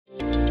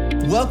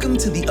Welcome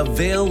to the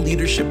Avail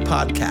Leadership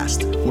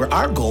Podcast, where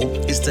our goal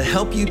is to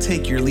help you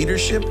take your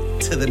leadership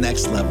to the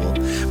next level.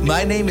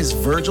 My name is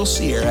Virgil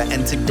Sierra,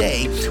 and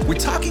today we're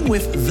talking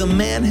with the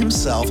man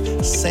himself,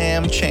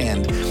 Sam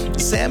Chand.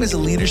 Sam is a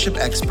leadership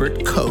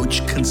expert,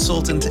 coach,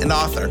 consultant, and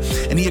author,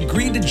 and he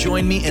agreed to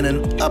join me in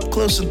an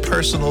up-close and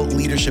personal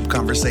leadership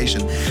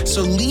conversation.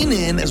 So lean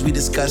in as we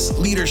discuss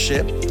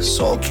leadership,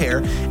 soul care,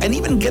 and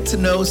even get to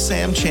know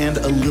Sam Chand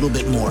a little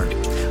bit more.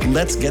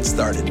 Let's get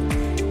started.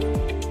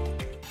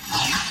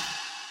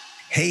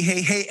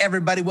 Hey,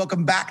 everybody.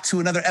 Welcome back to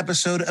another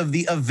episode of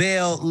the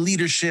Avail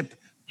Leadership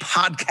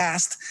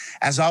Podcast.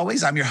 As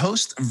always, I'm your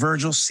host,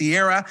 Virgil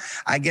Sierra.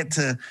 I get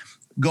to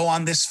go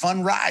on this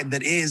fun ride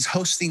that is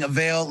hosting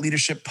Avail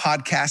Leadership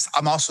Podcast.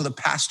 I'm also the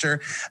pastor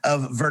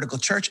of Vertical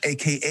Church,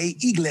 aka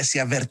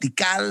Iglesia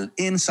Vertical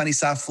in sunny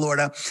South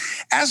Florida.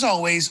 As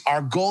always,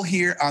 our goal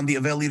here on the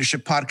Avail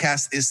Leadership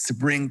Podcast is to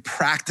bring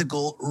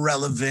practical,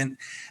 relevant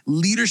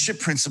leadership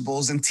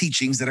principles and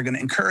teachings that are going to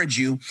encourage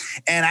you.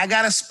 And I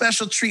got a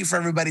special treat for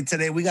everybody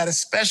today. We got a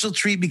special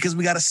treat because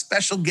we got a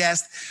special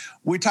guest.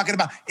 We're talking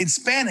about, in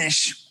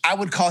Spanish, I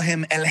would call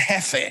him El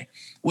Jefe,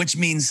 which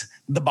means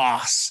the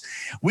boss.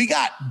 We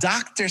got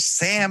Dr.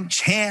 Sam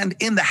Chand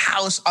in the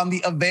house on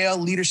the Avail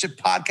Leadership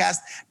Podcast.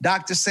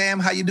 Dr. Sam,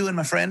 how you doing,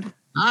 my friend?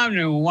 I'm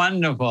doing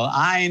wonderful.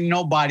 I ain't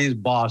nobody's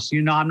boss.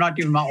 I'm not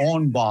even my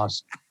own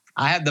boss.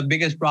 I have the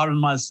biggest problem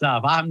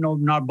myself. I'm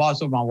not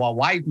boss of my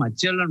wife, my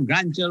children,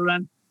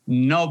 grandchildren,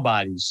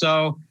 nobody.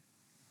 So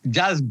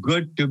just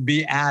good to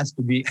be asked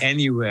to be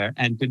anywhere.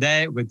 And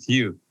today with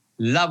you.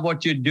 Love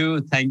what you do.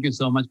 Thank you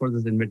so much for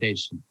this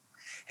invitation.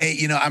 Hey,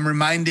 I'm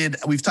reminded,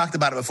 we've talked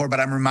about it before, but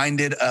I'm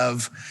reminded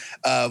of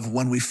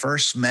when we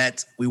first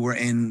met. We were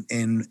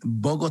in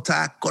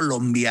Bogota,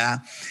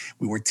 Colombia.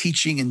 We were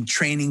teaching and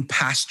training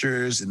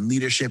pastors and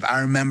leadership.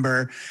 I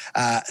remember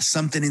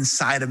something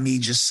inside of me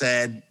just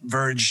said,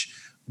 Verge,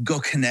 go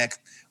connect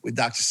with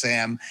Dr.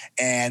 Sam.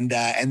 And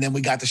then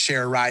we got to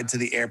share a ride to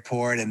the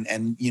airport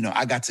and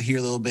I got to hear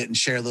a little bit and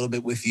share a little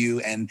bit with you.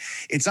 And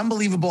it's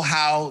unbelievable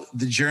how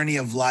the journey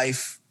of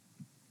life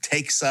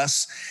takes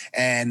us,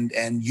 and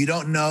you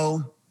don't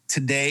know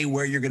today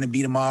where you're going to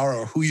be tomorrow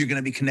or who you're going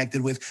to be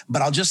connected with.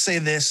 But I'll just say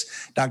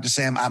this, Dr.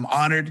 Sam, I'm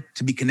honored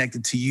to be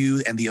connected to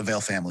you and the Avail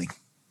family.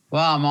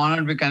 Well, I'm honored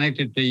to be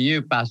connected to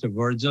you, Pastor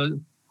Virgil.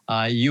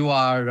 You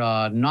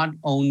are not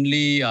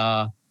only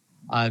a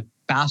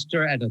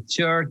pastor at a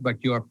church, but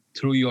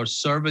through your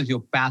service,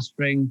 you're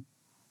pastoring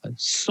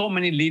so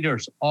many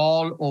leaders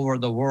all over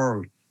the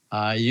world.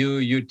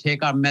 You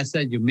take our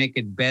message, you make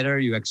it better,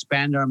 you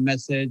expand our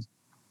message.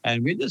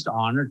 And we're just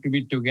honored to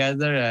be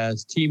together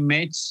as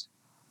teammates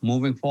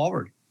moving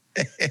forward.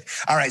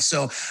 All right.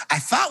 So I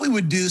thought we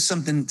would do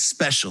something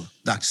special,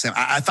 Dr. Sam.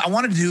 I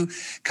wanted to do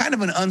kind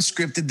of an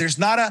unscripted. There's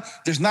not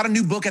a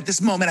new book at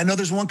this moment. I know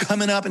there's one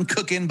coming up and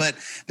cooking, but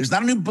there's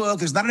not a new book.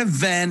 There's not an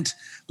event.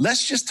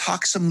 Let's just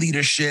talk some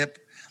leadership.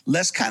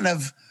 Let's kind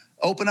of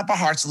open up our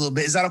hearts a little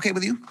bit. Is that okay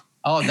with you?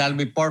 Oh, that'll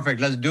be perfect.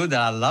 Let's do that.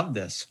 I love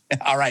this.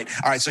 All right.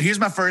 So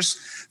here's my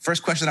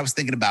first question I was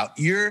thinking about.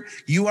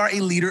 You are a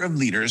leader of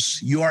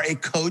leaders. You are a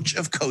coach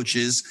of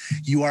coaches.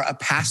 You are a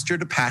pastor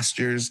to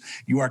pastors.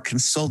 You are a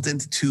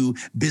consultant to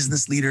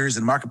business leaders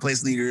and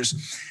marketplace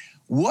leaders.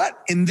 What,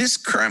 in this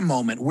current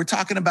moment, we're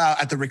talking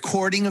about at the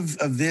recording of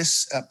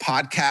this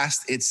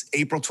podcast, it's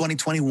April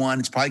 2021.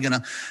 It's probably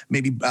going to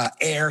maybe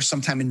air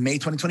sometime in May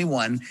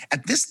 2021.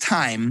 At this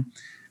time,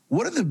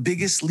 what are the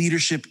biggest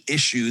leadership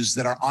issues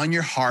that are on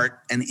your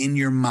heart and in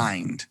your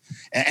mind?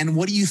 And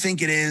what do you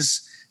think it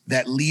is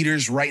that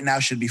leaders right now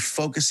should be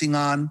focusing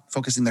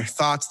their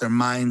thoughts, their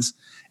minds,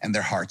 and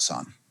their hearts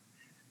on?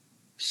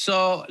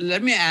 So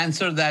let me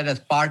answer that as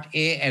part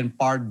A and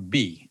part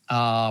B.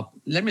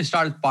 Let me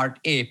start with part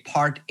A.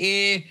 Part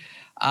A,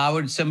 I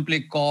would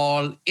simply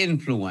call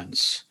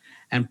influence.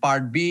 And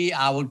part B,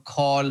 I would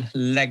call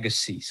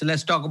legacy. So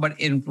let's talk about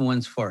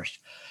influence first.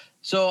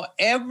 So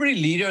every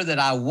leader that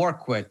I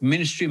work with,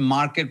 ministry,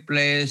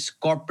 marketplace,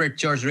 corporate,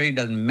 church, really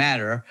doesn't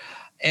matter.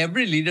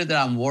 Every leader that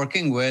I'm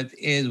working with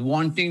is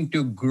wanting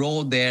to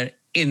grow their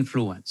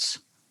influence.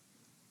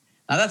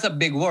 Now that's a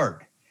big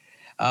word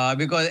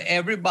because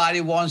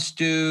everybody wants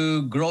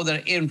to grow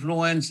their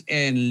influence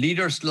in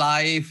leaders'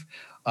 life.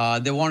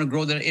 They want to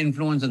grow their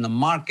influence in the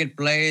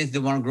marketplace. They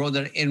want to grow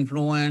their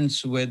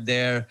influence with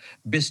their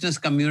business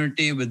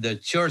community, with the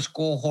church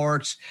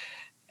cohorts.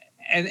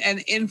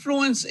 And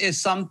influence is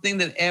something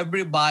that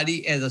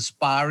everybody is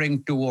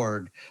aspiring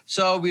toward.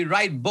 So we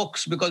write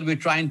books because we're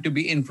trying to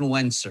be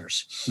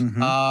influencers.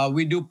 Mm-hmm.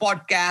 We do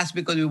podcasts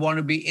because we want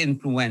to be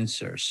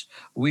influencers.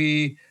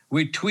 We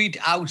tweet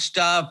out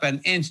stuff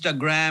and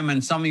Instagram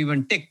and some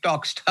even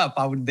TikTok stuff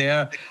out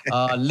there,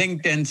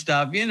 LinkedIn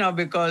stuff,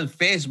 because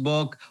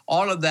Facebook,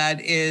 all of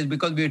that is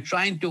because we're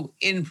trying to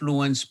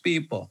influence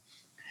people.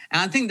 And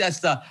I think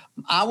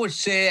I would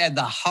say at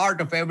the heart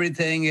of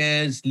everything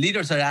is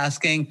leaders are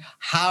asking,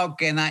 how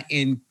can I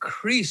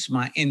increase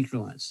my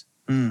influence?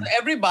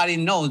 Everybody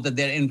knows that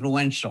they're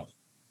influential.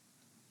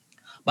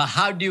 But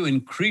how do you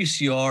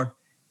increase your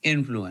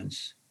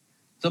influence?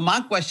 So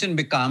my question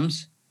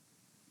becomes,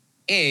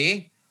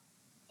 A,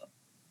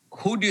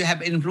 who do you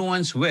have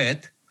influence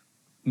with?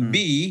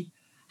 B,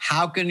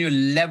 how can you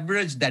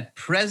leverage that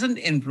present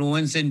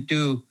influence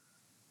into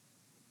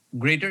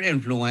greater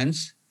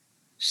influence?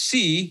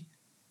 C,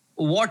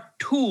 what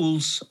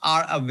tools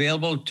are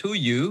available to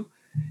you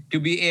to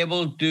be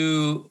able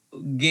to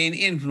gain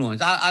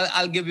influence?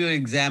 I'll give you an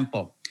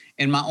example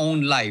in my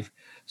own life.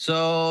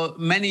 So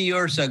many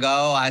years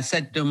ago, I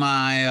said to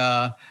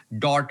my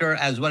daughter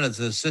as well as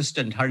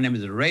assistant, her name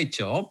is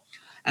Rachel,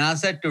 and I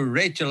said to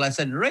Rachel,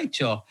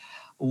 Rachel,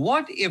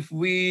 what if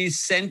we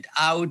sent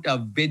out a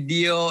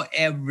video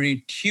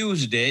every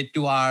Tuesday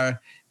to our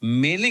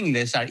mailing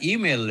list, our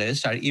email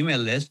list,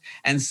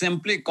 and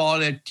simply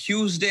call it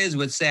Tuesdays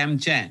with Sam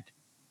Chand?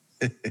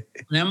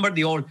 Remember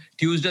the old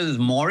Tuesdays is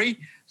Maury?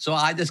 So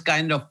I just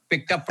kind of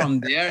picked up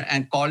from there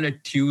and called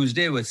it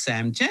Tuesday with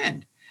Sam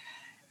Chand.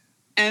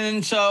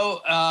 And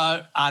so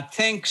I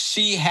think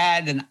she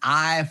had an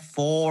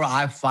i4,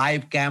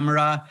 i5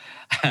 camera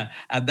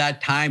at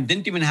that time,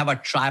 didn't even have a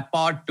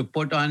tripod to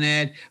put on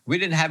it. We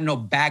didn't have no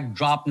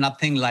backdrop,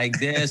 nothing like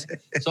this.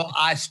 So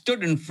I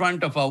stood in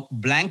front of a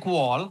blank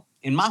wall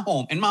in my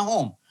home,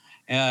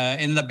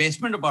 in the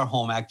basement of our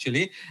home,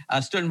 actually. I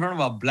stood in front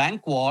of a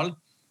blank wall.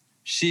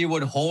 She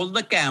would hold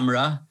the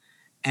camera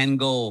and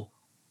go,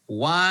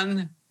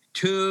 1,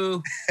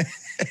 2,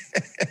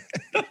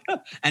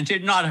 and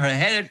she'd nod her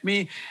head at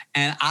me,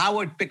 and I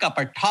would pick up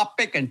a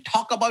topic and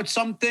talk about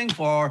something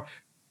for,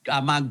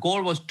 my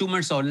goal was 2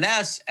 minutes or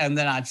less, and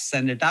then I'd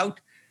send it out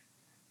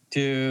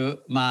to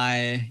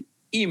my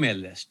email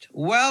list.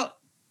 Well,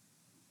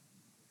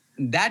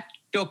 that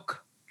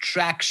took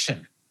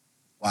traction.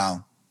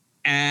 Wow.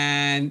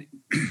 And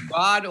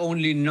God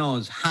only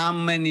knows how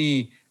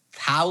many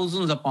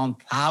thousands upon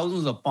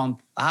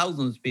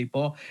thousands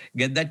people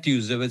get that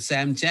Tuesday with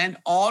Sam Chand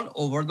all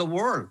over the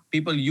world.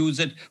 People use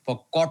it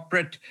for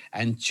corporate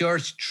and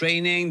church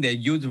training. They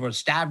use it for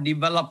staff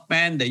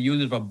development. They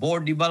use it for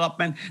board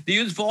development. They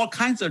use it for all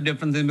kinds of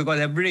different things because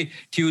every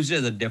Tuesday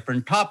is a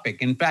different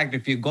topic. In fact,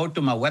 if you go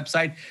to my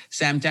website,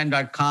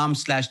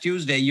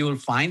 samchand.com/Tuesday, you will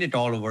find it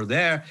all over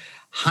there.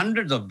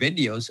 Hundreds of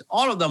videos,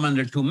 all of them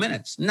under 2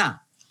 minutes.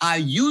 Now, I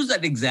use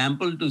that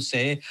example to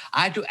say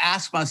I had to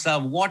ask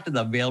myself what is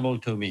available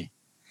to me.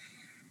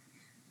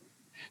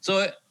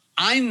 So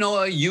I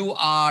know you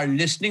are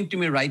listening to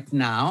me right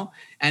now.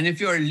 And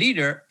if you're a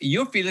leader,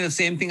 you're feeling the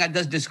same thing I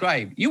just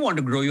described. You want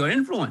to grow your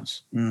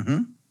influence.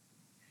 Mm-hmm.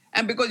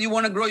 And because you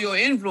want to grow your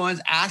influence,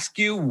 ask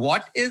you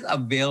what is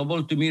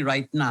available to me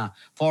right now.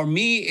 For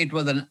me, it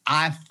was an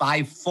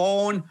i5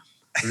 phone.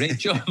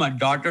 Rachel, my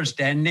daughter,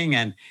 standing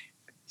and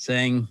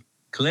saying,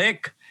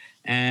 click.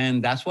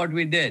 And that's what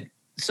we did.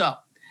 So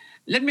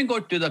let me go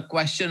to the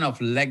question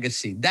of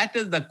legacy. That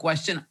is the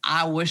question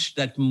I wish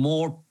that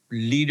more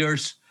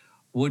leaders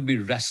would be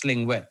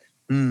wrestling with.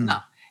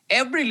 Now,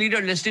 every leader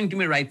listening to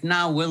me right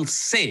now will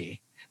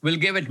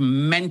give it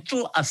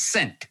mental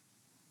assent,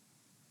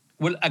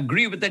 will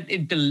agree with it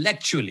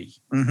intellectually.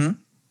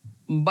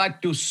 Mm-hmm.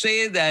 But to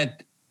say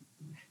that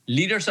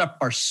leaders are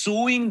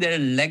pursuing their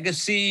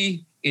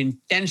legacy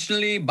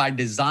intentionally by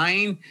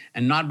design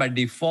and not by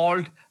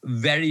default,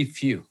 very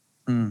few.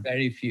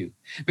 Very few.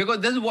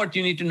 Because this is what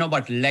you need to know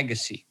about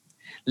legacy.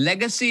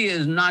 Legacy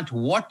is not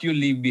what you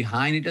leave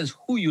behind, it is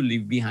who you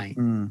leave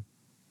behind.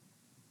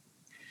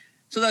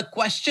 So the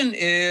question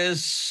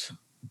is,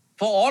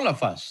 for all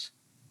of us,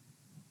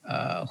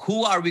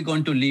 who are we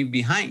going to leave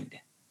behind?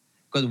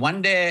 Because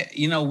one day,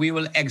 we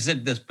will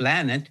exit this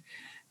planet,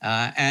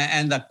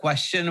 and the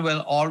question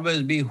will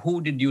always be,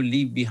 who did you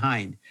leave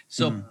behind?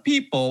 So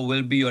people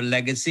will be your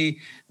legacy,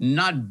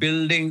 not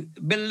buildings.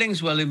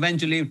 Buildings will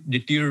eventually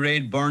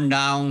deteriorate, burn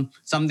down.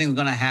 Something's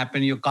going to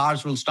happen. Your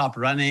cars will stop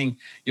running.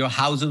 Your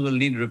houses will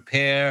need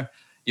repair.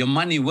 Your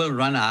money will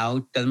run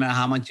out. Doesn't matter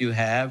how much you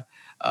have.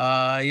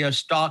 Your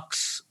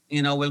stocks,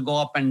 will go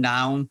up and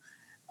down.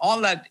 All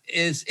that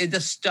is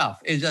just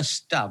stuff. It's just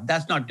stuff.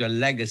 That's not your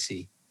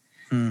legacy.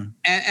 And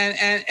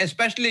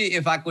especially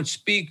if I could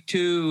speak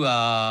to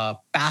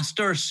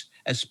pastors,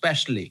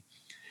 especially.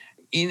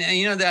 There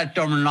are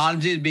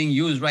terminologies being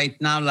used right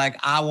now, like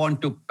I want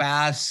to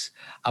pass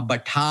a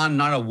baton,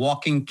 not a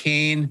walking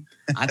cane.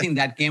 I think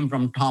that came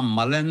from Tom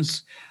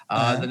Mullins.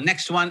 The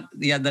next one,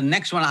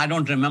 I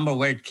don't remember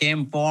where it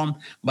came from,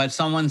 but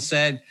someone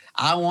said,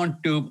 I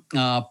want to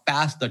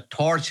pass the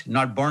torch,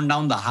 not burn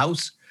down the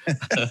house.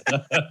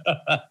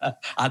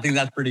 I think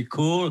that's pretty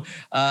cool.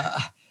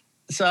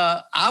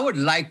 So I would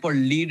like for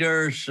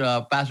leaders,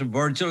 Pastor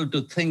Virgil,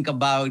 to think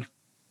about,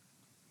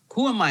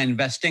 who am I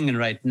investing in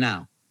right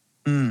now?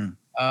 Who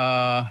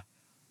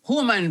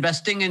am I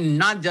investing in?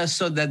 Not just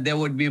so that there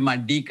would be my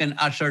deacon,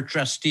 usher,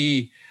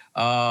 trustee,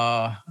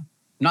 not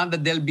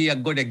that there'll be a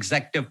good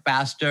executive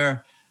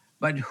pastor,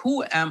 but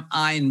who am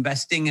I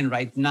investing in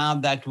right now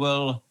that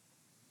will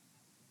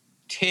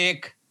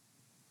take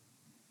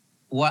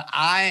what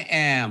I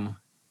am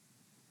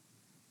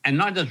and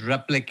not just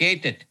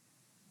replicate it,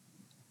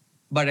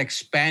 but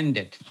expand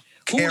it.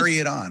 Carry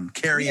it on.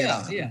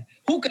 Yeah.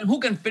 Who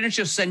can finish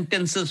your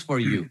sentences for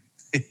you?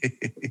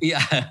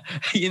 Yeah,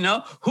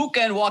 who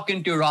can walk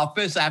into your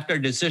office after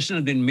a decision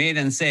has been made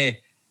and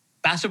say,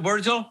 Pastor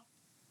Virgil,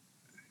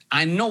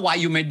 I know why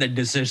you made that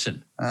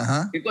decision.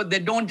 Uh-huh. Because they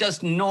don't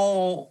just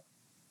know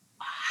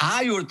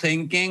how you're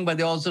thinking, but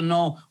they also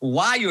know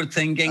why you're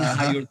thinking,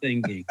 how you're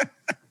thinking.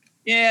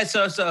 Yeah,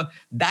 so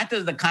that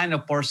is the kind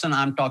of person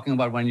I'm talking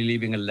about when you're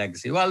leaving a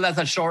legacy. Well,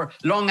 that's a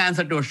long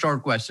answer to a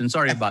short question.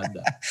 Sorry about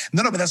that.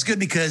 No, but that's good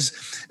because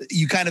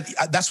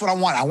that's what I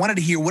want. I wanted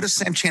to hear, what does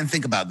Sam Chan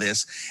think about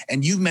this?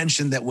 And you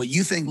mentioned that what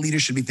you think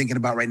leaders should be thinking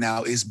about right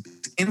now is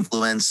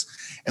influence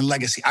and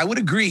legacy. I would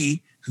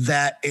agree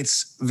that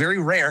it's very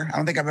rare. I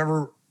don't think I've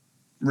ever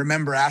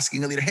remember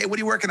asking a leader, hey, what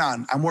are you working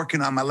on? I'm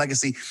working on my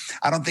legacy.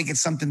 I don't think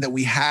it's something that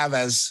we have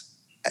as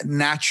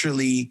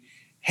naturally,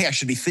 hey, I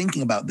should be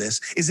thinking about this.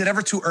 Is it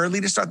ever too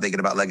early to start thinking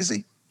about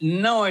legacy?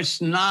 No,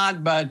 it's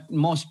not, but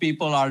most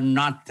people are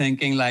not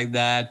thinking like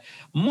that.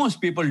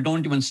 Most people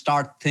don't even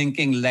start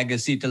thinking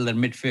legacy till their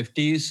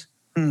mid-50s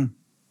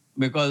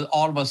because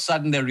all of a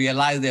sudden they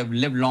realize they've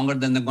lived longer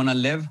than they're going to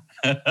live.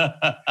 All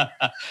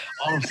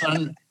of a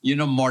sudden,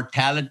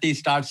 mortality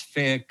starts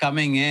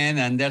coming in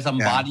and there's some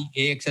body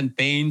aches and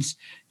pains.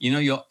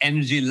 Your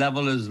energy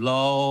level is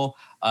lower,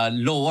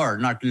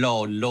 not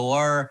low,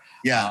 lower.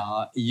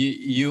 Yeah.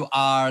 You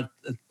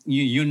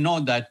know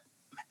that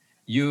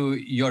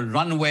your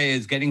runway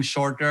is getting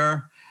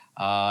shorter.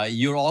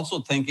 You're also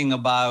thinking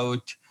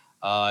about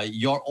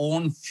your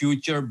own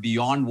future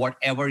beyond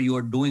whatever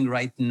you're doing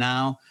right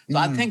now. So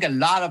I think a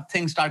lot of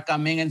things start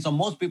coming in. So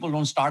most people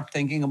don't start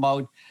thinking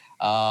about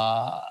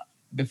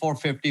before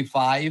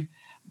 55.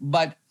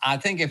 But I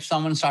think if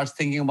someone starts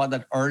thinking about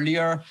that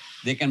earlier,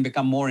 they can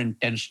become more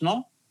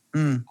intentional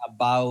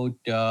about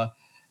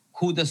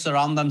who they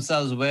surround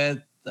themselves with,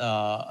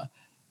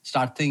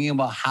 start thinking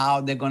about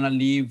how they're going to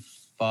leave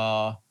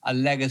a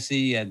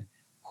legacy and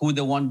who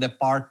they want the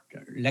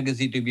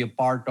legacy to be a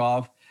part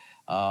of.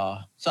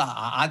 So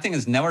I think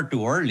it's never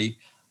too early.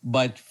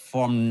 But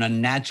from a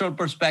natural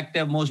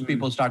perspective, most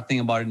people start thinking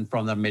about it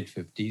from their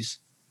mid-50s.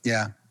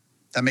 Yeah.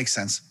 That makes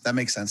sense.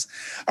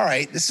 All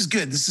right. This is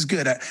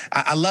good.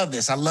 I love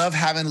this. I love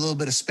having a little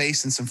bit of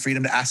space and some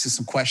freedom to ask you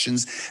some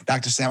questions,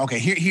 Dr. Sam. Okay,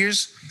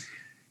 here's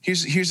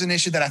an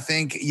issue that I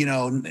think,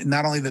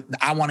 not only that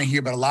I want to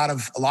hear, but a lot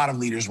of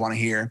leaders want to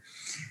hear.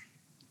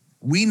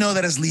 We know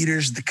that as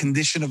leaders, the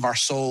condition of our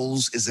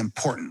souls is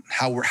important,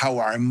 how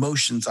our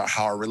emotions are,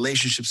 how our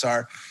relationships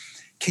are.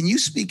 Can you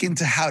speak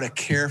into how to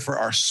care for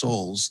our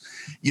souls?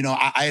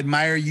 I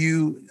admire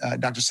you,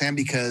 Dr. Sam,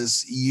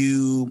 because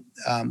you've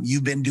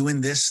been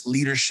doing this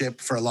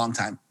leadership for a long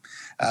time,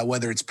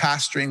 whether it's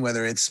pastoring,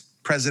 whether it's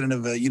president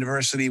of a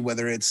university,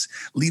 whether it's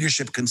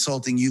leadership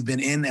consulting. You've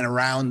been in and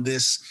around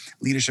this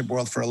leadership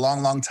world for a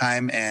long, long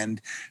time. And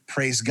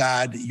praise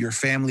God, your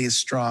family is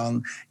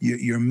strong.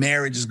 Your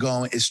marriage is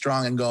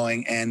strong and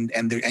going, and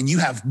you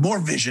have more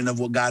vision of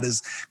what God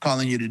is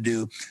calling you to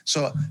do.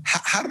 So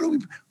how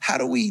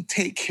do we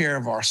take care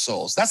of our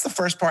souls? That's the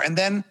first part. And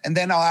then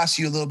I'll ask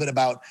you a little bit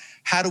about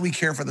how do we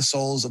care for the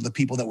souls of the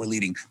people that we're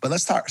leading. But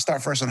let's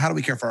start first on how do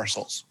we care for our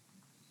souls?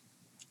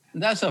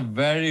 That's a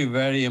very,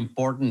 very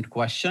important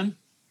question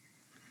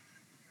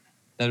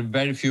that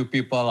very few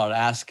people are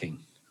asking.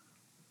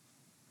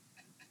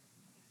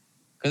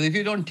 Because if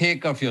you don't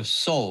take care of your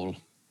soul,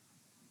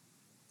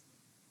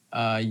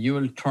 you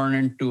will turn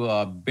into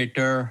a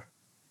bitter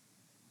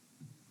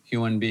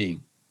human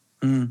being.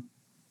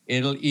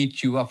 It'll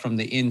eat you up from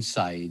the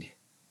inside.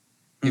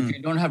 If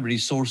you don't have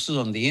resources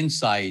on the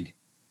inside,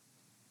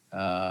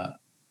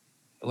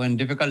 when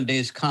difficult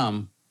days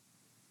come,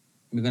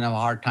 you're going to have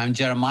a hard time.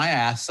 Jeremiah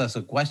asks us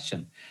a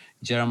question.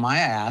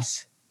 Jeremiah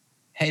asks,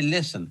 hey,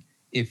 listen,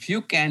 if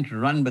you can't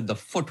run with the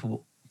foot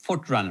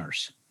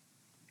runners,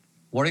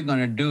 what are you going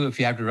to do if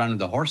you have to run with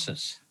the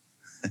horses?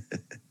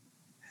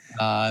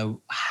 Where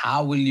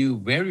will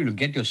you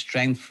get your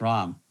strength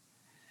from?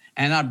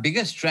 And our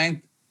biggest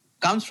strength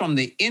comes from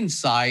the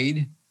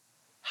inside.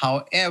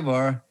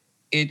 However,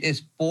 it is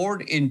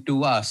poured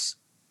into us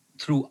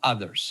through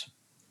others.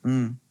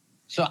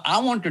 So I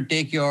want to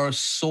take your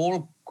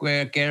soul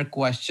care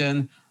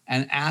question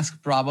and ask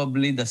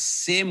probably the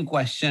same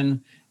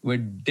question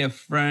with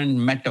different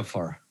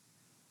metaphor.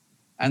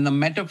 And the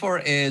metaphor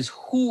is,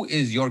 who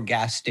is your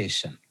gas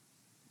station?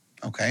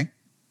 Okay.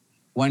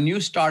 When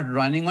you start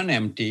running on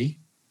empty,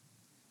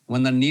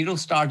 when the needle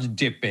starts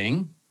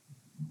dipping,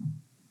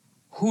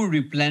 who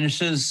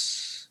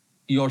replenishes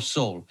your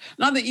soul?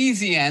 Now, the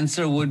easy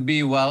answer would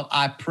be, well,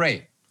 I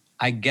pray.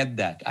 I get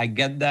that.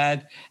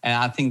 And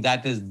I think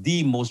that is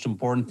the most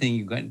important thing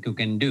you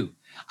can do.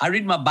 I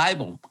read my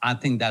Bible. I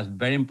think that's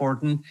very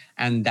important.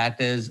 And that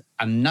is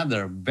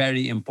another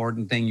very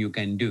important thing you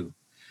can do.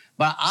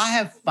 But I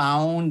have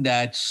found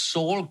that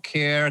soul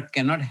care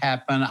cannot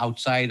happen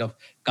outside of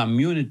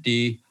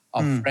community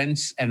of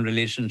friends and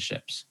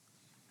relationships.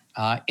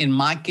 In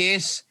my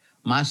case,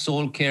 my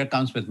soul care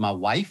comes with my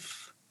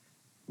wife,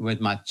 with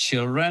my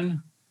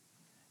children,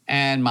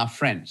 and my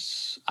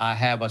friends. I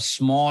have a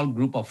small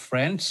group of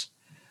friends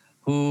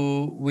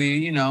who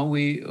we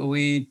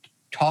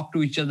talk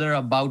to each other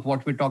about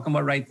what we're talking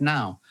about right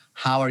now.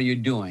 How are you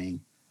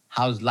doing?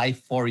 How's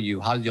life for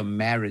you? How's your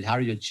marriage? How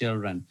are your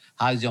children?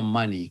 How's your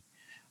money?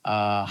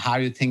 How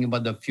are you thinking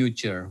about the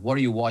future? What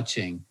are you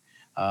watching?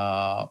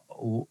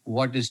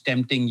 What is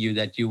tempting you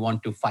that you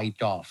want to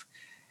fight off?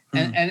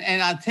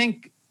 And I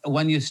think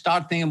when you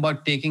start thinking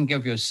about taking care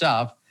of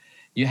yourself,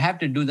 you have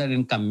to do that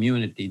in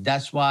community.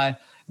 That's why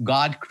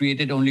God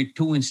created only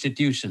two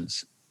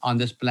institutions on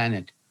this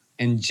planet.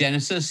 In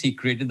Genesis, he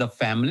created the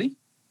family.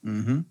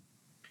 Mm-hmm.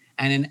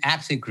 And in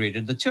Acts, he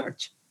created the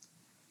church.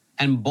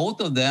 And both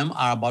of them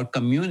are about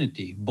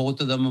community. Both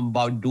of them are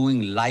about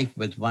doing life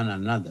with one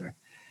another.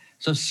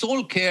 So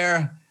soul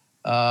care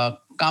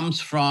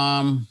comes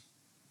from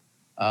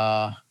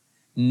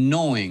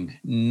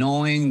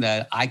knowing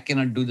that I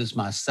cannot do this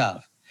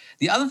myself.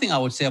 The other thing I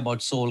would say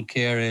about soul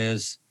care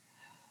is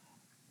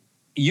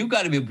you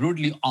got to be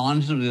brutally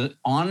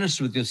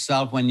honest with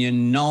yourself when you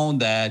know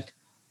that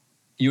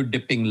you're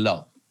dipping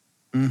low.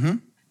 Mm-hmm.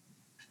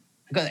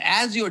 Because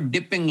as you're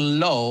dipping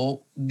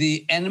low,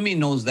 the enemy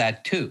knows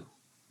that too.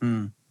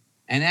 Mm.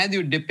 And as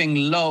you're dipping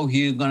low,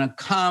 he's going to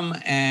come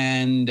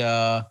and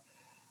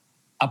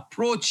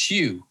approach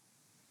you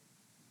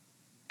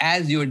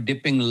as you're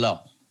dipping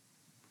low,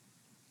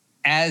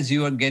 as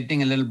you are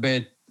getting a little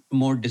bit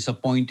more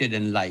disappointed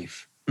in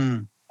life,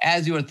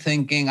 as you're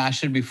thinking, I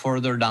should be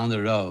further down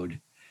the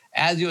road,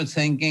 as you're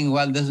thinking,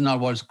 well, this is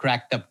not what's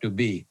cracked up to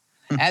be,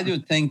 as you're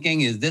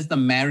thinking, is this the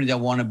marriage I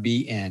want to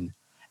be in?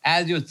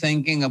 As you're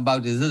thinking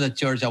about, is this a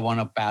church I want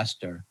to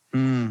pastor?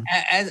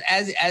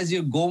 As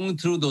you're going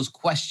through those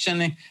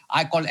questioning,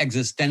 I call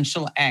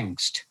existential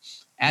angst.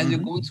 As you're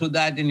going through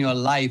that in your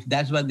life,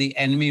 that's what the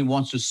enemy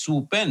wants to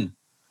swoop in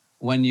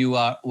when you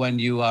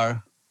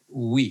are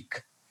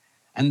weak.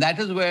 And that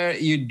is where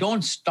you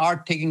don't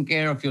start taking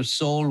care of your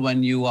soul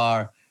when you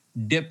are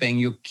dipping.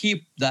 You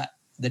keep the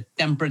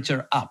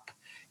temperature up.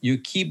 You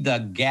keep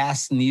the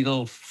gas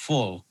needle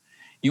full.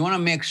 You want to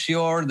make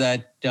sure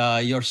that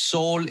your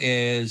soul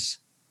is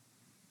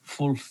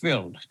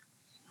fulfilled.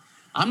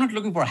 I'm not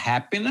looking for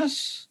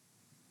happiness.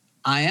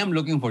 I am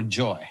looking for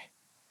joy.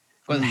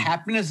 Because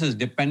happiness is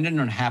dependent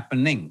on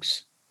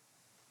happenings.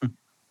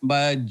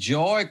 But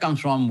joy comes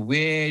from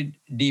way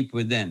deep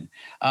within.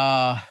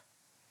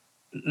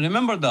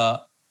 Remember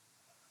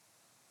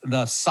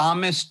the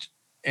psalmist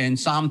in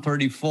Psalm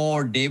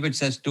 34, David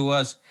says to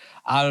us,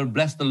 I'll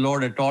bless the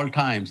Lord at all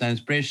times, and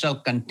his praise shall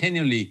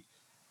continually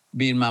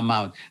be in my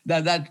mouth.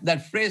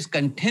 That phrase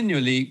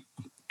continually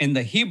in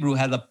the Hebrew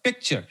has a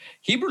picture.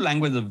 Hebrew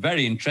language is a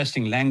very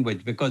interesting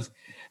language because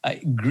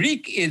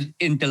Greek is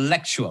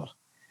intellectual.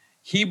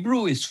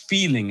 Hebrew is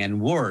feeling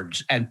and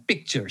words and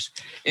pictures.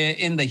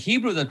 In the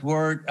Hebrew, that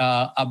word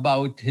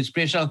about his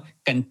praise shall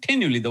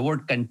continually, the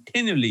word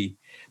continually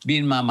be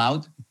in my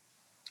mouth,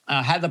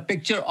 has a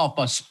picture of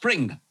a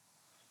spring,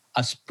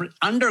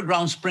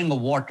 underground spring of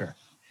water.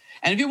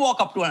 And if you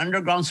walk up to an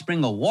underground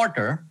spring of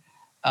water,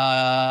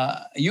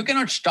 you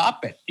cannot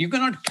stop it. You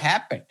cannot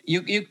cap it.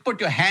 You put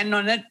your hand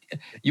on it,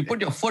 you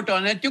put your foot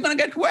on it, you're going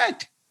to get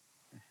wet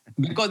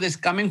because it's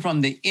coming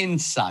from the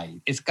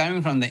inside. It's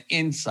coming from the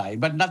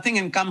inside, but nothing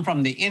can come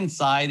from the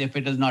inside if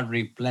it is not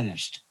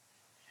replenished.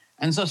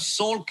 And so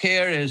soul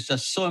care is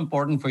just so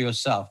important for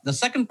yourself. The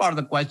second part of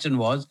the question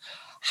was,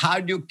 how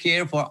do you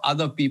care for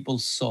other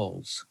people's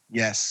souls?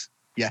 Yes.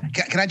 Yeah.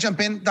 Can I jump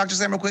in, Dr.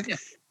 Sam, real quick? Yeah.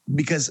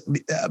 Because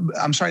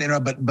I'm sorry to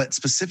interrupt, but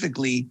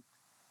specifically,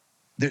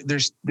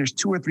 there's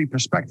two or three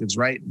perspectives,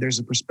 right? There's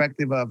a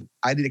perspective of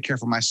I need to care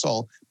for my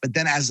soul, but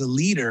then as a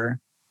leader,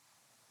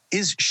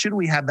 should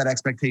we have that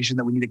expectation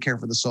that we need to care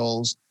for the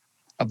souls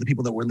of the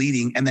people that we're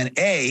leading? And then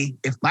A,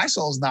 if my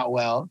soul's not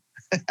well,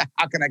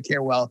 how can I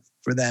care well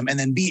for them? And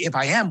then B, if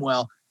I am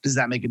well, does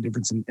that make a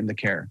difference in the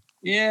care?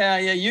 Yeah.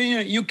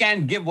 You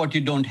can't give what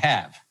you don't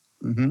have.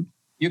 Mm-hmm.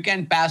 You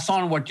can pass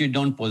on what you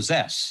don't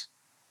possess.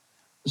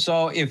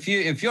 So if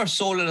your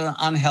soul is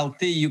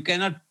unhealthy, you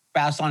cannot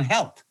pass on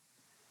health.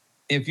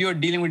 If you're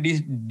dealing with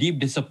deep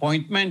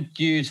disappointment,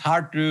 it's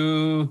hard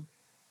to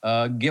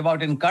give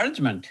out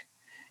encouragement.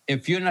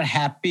 If you're not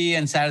happy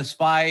and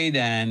satisfied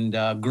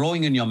and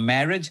growing in your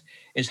marriage,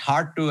 it's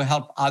hard to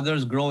help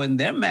others grow in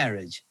their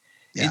marriage.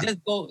 Yeah.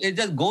 It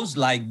just goes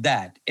like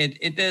that.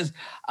 It is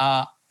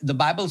the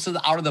Bible says,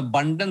 out of the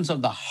abundance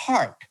of the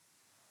heart,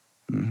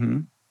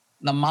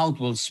 the mouth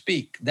will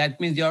speak. That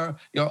means your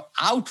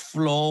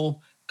outflow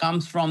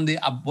comes from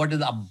what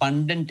is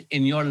abundant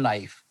in your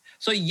life.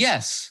 So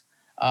yes,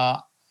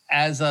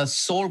 as a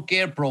soul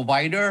care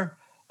provider,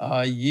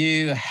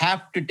 you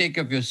have to take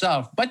care of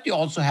yourself, but you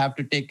also have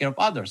to take care of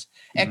others,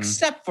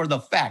 except for the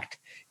fact,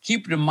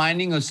 keep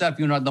reminding yourself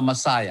you're not the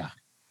Messiah.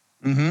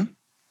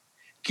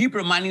 Keep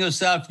reminding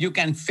yourself you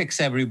can fix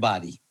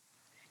everybody.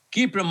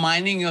 Keep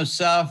reminding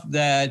yourself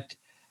that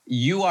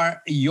you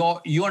are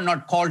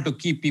not called to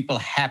keep people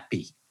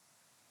happy.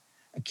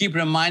 Keep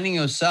reminding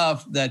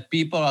yourself that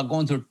people are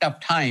going through tough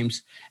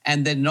times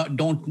and they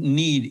don't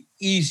need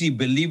easy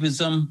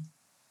believism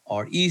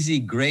or easy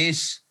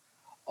grace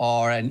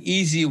or an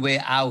easy way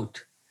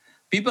out.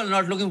 People are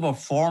not looking for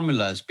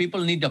formulas.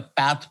 People need a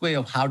pathway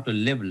of how to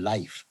live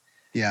life.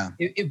 Yeah.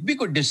 If we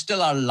could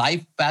distill our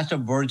life, Pastor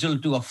Virgil,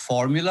 to a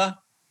formula,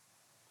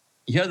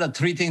 here are the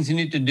three things you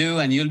need to do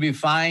and you'll be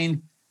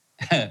fine,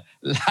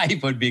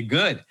 life would be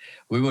good.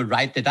 We would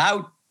write it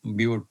out,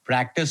 we would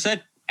practice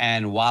it,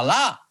 and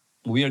voila,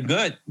 we are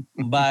good.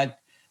 But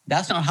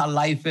that's not how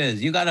life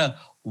is. You got to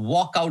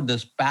walk out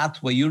this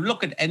pathway. You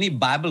look at any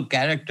Bible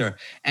character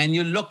and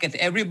you look at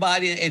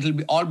everybody, it'll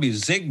be all be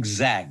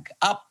zigzag,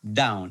 up,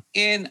 down,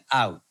 in,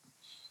 out.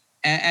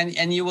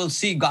 And you will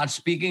see God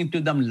speaking to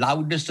them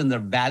loudest in their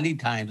valley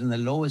times, in the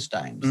lowest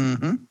times.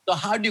 Mm-hmm. So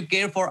how do you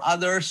care for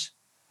others?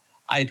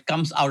 It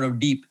comes out of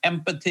deep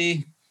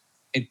empathy.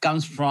 It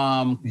comes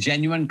from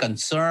genuine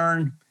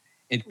concern.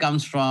 It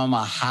comes from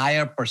a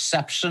higher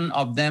perception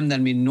of them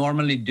than we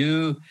normally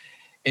do.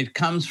 It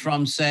comes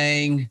from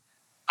saying,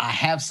 I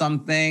have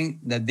something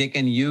that they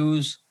can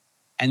use.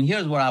 And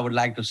here's what I would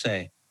like to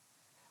say.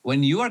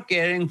 When you are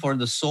caring for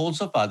the souls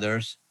of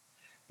others,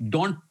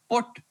 don't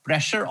put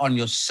pressure on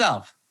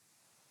yourself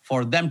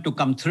for them to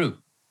come through.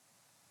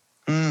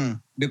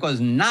 Because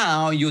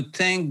now you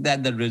think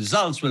that the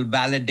results will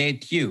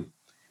validate you,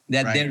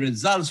 that Right. their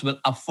results will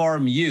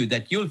affirm you,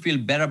 that you'll feel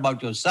better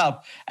about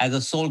yourself as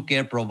a soul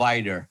care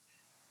provider.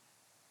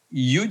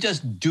 You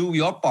just do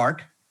your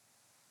part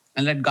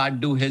and let God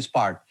do his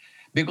part.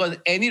 Because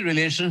any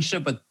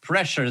relationship with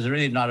pressure is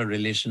really not a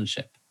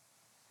relationship.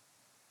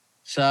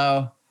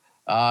 So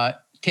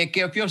take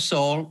care of your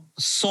soul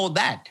so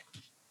that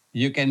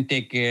you can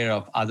take care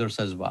of others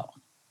as well.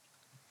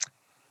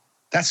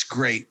 That's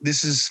great.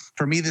 This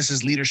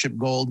is leadership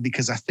gold,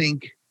 because I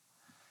think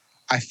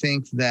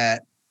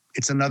that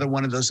it's another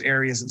one of those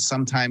areas that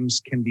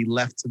sometimes can be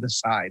left to the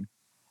side.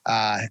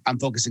 I'm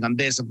focusing on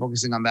this, I'm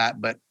focusing on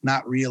that, but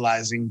not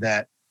realizing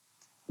that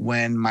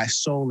when my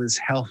soul is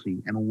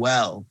healthy and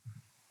well,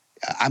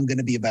 I'm going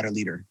to be a better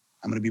leader.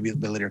 I'm going to be a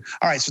better leader.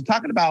 All right. So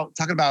talking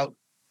about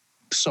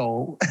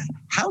soul,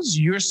 how's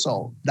your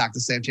soul, Dr.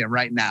 Sancham,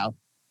 right now?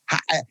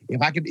 If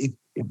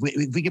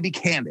we could be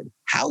candid,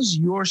 how's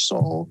your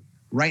soul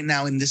right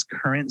now in this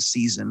current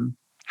season?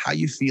 How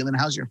you feeling?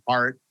 How's your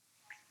heart?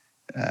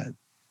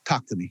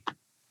 Talk to me.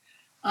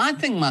 I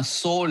think my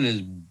soul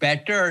is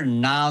better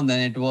now than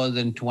it was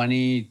in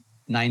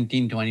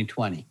 2019,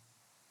 2020.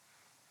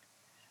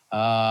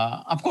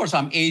 Of course,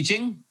 I'm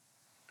aging,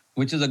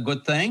 which is a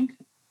good thing.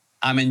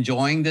 I'm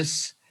enjoying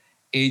this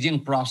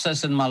aging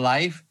process in my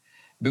life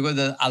because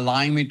it's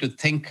allowing me to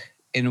think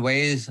in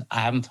ways I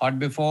haven't thought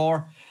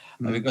before.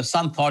 Because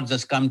some thoughts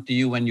just come to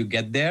you when you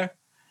get there.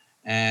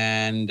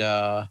 And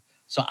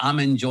so I'm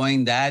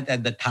enjoying that.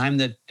 At the time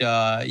that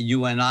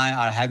you and I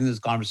are having this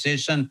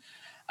conversation,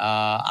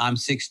 I'm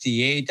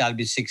 68. I'll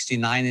be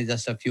 69 in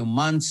just a few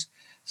months.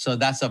 So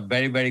that's a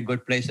very, very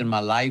good place in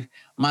my life.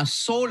 My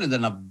soul is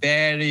in a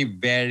very,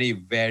 very,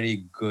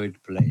 very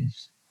good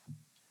place.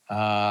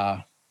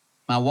 My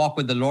walk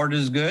with the Lord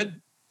is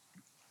good.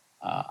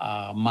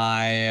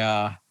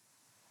 My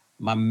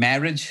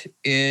marriage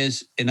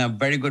is in a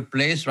very good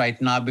place. Right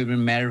now, we've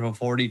been married for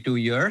 42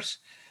 years.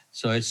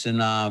 So it's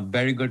in a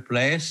very good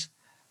place.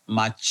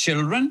 My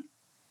children,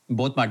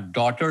 both my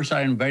daughters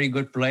are in very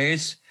good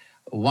place.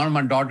 One of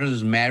my daughters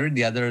is married,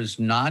 the other is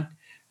not.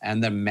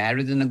 And they're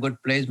married in a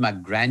good place. My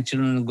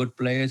grandchildren in a good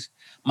place.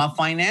 My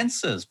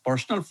finances,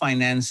 personal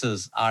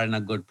finances are in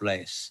a good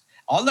place.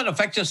 All that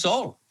affects your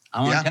soul.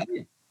 I want to tell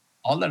you.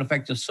 All that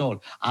affects your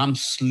soul. I'm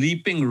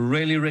sleeping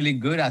really, really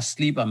good. I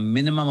sleep a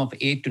minimum of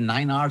 8 to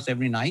 9 hours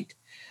every night.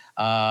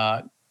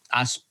 I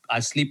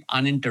sleep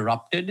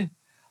uninterrupted.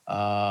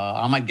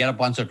 I might get up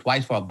once or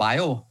twice for a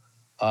bio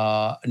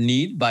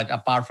need, but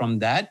apart from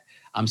that,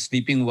 I'm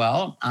sleeping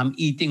well. I'm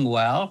eating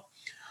well.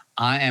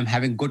 I am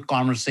having good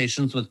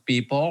conversations with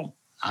people.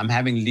 I'm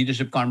having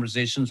leadership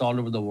conversations all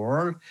over the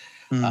world.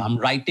 I'm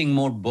writing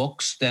more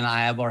books than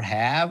I ever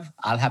have.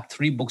 I'll have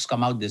 3 books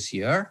come out this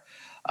year.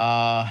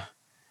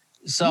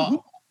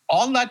 So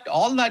all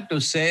that to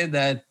say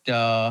that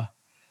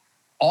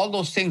all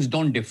those things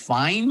don't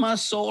define my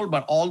soul,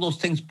 but all those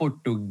things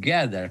put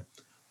together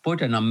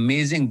put an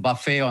amazing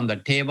buffet on the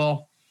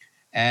table.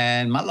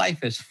 And my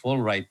life is full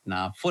right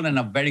now, full in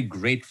a very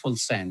grateful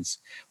sense.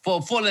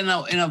 Full in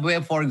a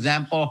way, for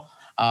example,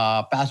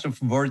 Pastor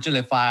Virgil,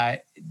 if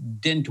I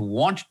didn't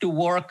want to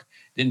work,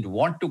 didn't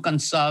want to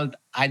consult,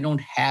 I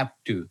don't have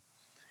to.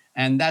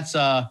 And that's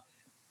a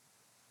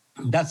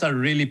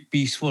really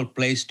peaceful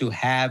place to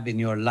have in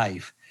your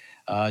life,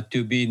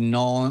 to be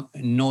know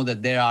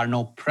that there are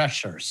no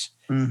pressures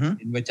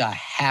in which I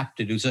have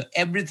to do. So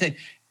everything,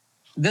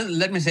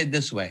 let me say it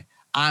this way.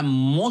 I'm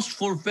most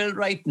fulfilled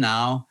right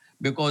now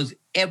because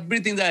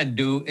everything that I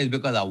do is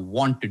because I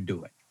want to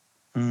do it.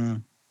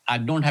 I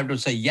don't have to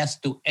say yes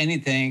to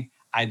anything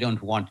I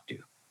don't want to.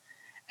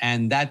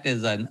 And that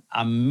is an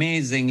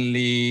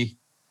amazingly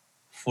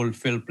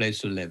fulfilled place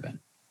to live in.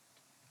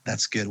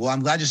 That's good. Well,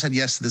 I'm glad you said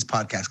yes to this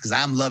podcast because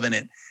I'm loving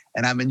it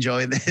and I'm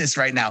enjoying this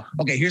right now.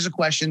 Okay, here's a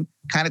question,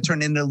 kind of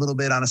turned into a little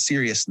bit on a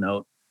serious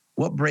note.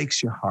 What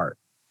breaks your heart?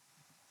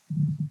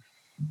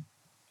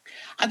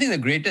 I think the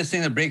greatest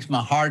thing that breaks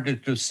my heart is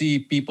to see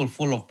people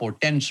full of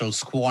potential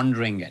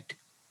squandering it.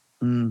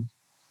 Mm.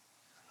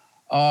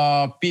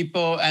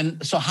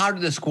 And so how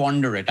do they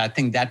squander it? I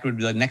think that would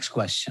be the next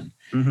question.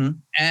 Mm-hmm.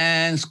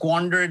 And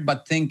squander it,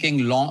 but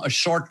thinking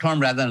short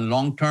term rather than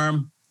long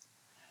term.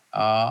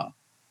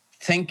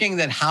 Thinking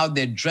that how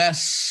they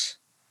dress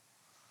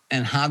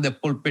and how they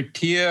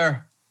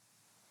pulpiteer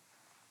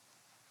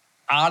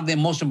are the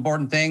most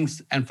important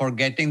things, and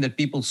forgetting that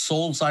people's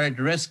souls are at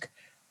risk,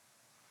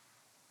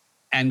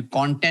 and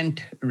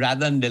content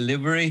rather than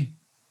delivery.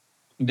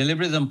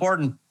 Delivery is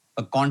important,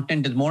 but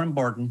content is more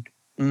important.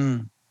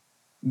 Mm.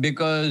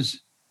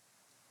 Because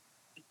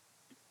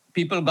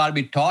people got to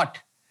be taught.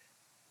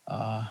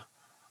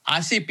 I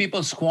see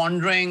people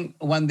squandering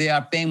when they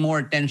are paying more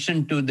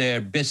attention to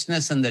their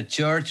business and the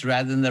church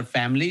rather than their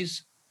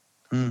families.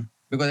 Mm.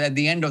 Because at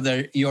the end of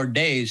your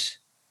days,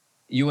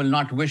 you will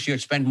not wish you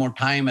had spent more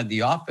time at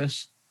the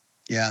office.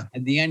 Yeah.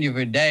 At the end of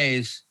your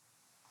days,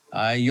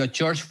 your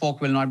church folk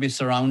will not be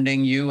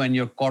surrounding you, and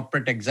your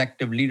corporate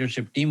executive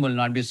leadership team will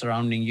not be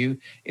surrounding you.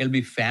 It'll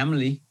be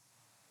family.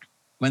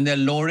 When they're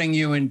lowering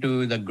you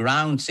into the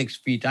ground 6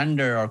 feet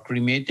under or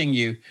cremating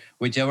you,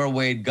 whichever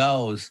way it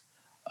goes,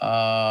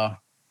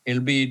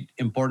 it'll be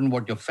important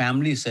what your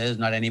family says,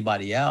 not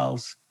anybody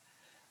else.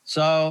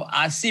 So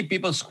I see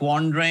people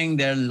squandering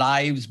their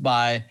lives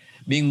by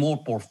being more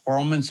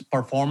performance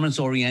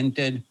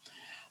oriented.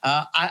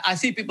 I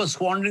see people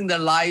squandering their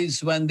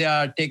lives when they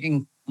are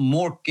taking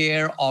more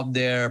care of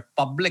their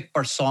public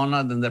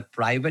persona than their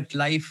private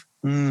life.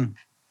 Mm.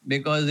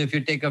 Because if you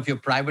take care of your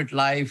private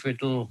life,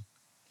 it'll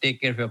take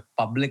care of your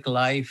public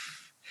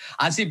life.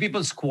 I see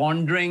people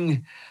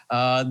squandering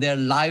their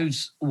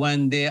lives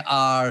when they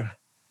are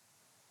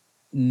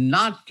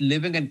not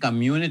living in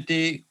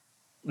community,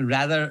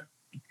 rather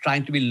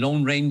trying to be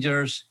lone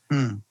rangers.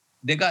 Mm.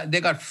 They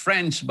got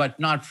friends, but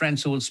not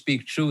friends who will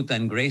speak truth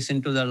and grace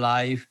into their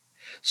life.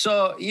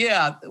 So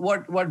yeah,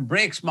 what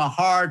breaks my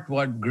heart,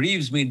 what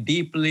grieves me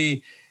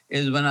deeply,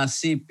 is when I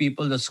see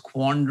people just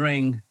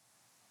squandering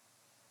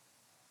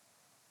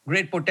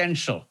great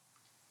potential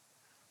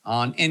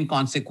on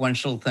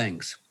inconsequential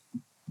things.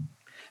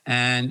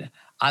 And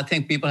I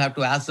think people have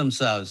to ask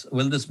themselves,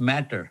 will this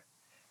matter?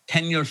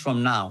 10 years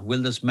from now,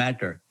 will this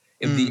matter?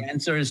 If the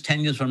answer is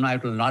 10 years from now,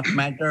 it will not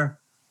matter,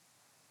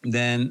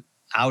 then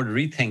I would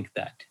rethink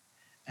that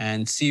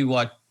and see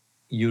what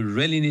you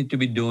really need to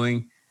be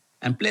doing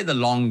and play the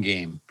long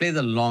game. Play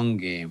the long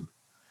game.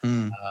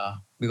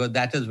 Because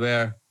that's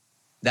where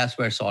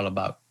it's all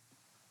about.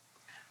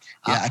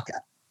 Yeah.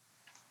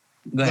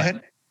 Go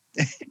ahead.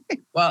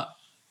 Well,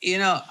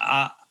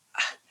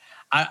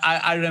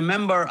 I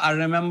remember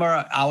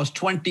I was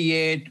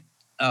 28,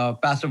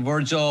 Pastor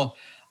Virgil.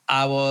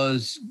 I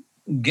was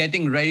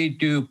getting ready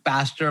to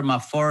pastor my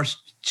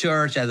first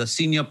church as a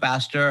senior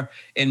pastor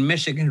in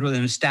Michigan. It was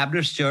an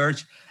established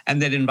church,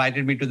 and they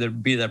invited me to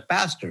be their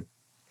pastor.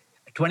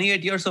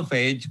 28 years of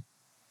age,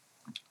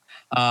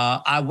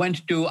 I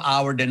went to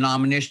our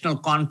denominational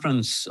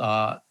conference.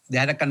 They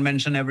had a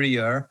convention every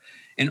year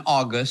in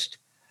August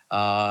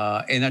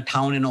in a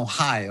town in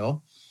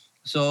Ohio.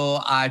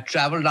 So I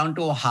traveled down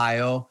to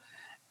Ohio,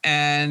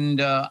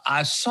 and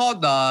I saw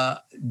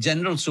the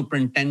general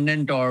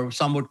superintendent, or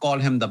some would call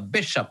him the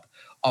bishop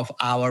of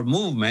our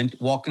movement,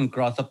 walking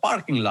across the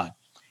parking lot.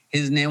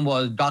 His name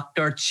was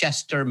Dr.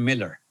 Chester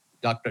Miller.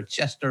 Dr.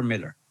 Chester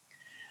Miller.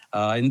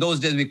 In those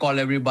days, we call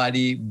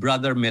everybody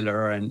Brother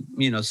Miller, and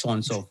so on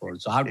and so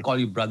forth. So I would call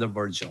you Brother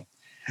Virgil.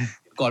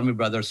 Call me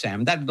Brother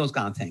Sam. Those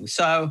kind of things.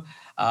 So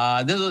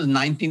this was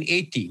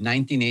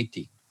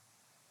 1980.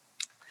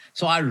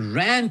 So I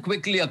ran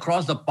quickly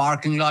across the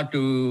parking lot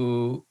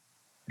to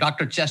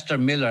Dr. Chester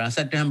Miller. I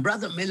said to him,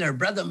 Brother Miller,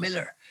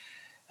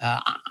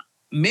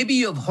 maybe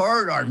you've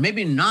heard or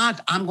maybe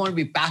not, I'm going to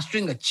be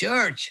pastoring a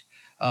church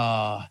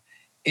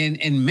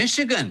in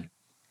Michigan.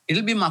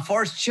 It'll be my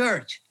first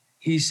church.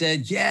 He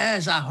said,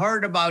 yes, I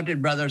heard about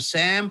it, Brother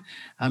Sam.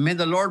 May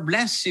the Lord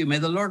bless you. May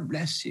the Lord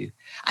bless you.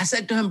 I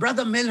said to him,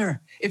 Brother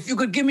Miller, if you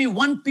could give me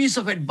one piece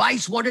of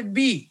advice, what would it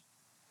be?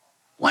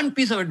 One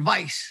piece of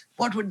advice,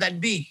 what would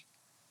that be?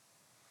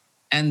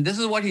 And this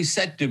is what he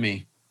said to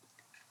me.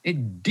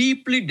 It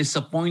deeply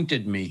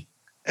disappointed me.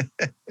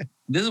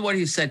 This is what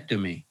he said to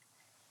me.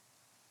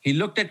 He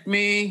looked at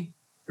me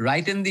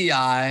right in the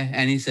eye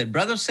and he said,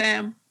 Brother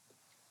Sam,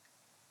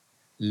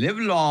 live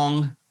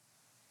long,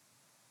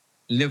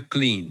 live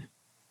clean.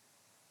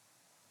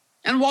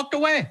 And walked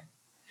away.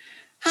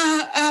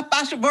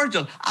 Pastor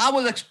Virgil, I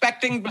was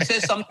expecting to say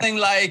something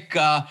like,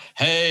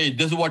 hey,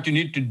 this is what you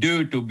need to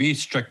do to be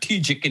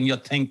strategic in your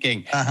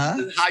thinking.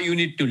 This is how you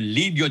need to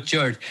lead your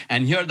church.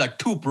 And here are the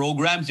 2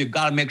 programs you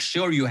got to make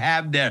sure you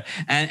have there.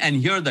 And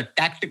here are the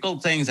tactical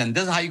things. And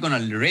this is how you're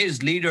going to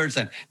raise leaders.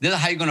 And this is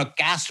how you're going to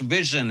cast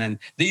vision. And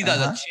these are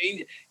the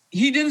change.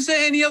 He didn't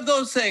say any of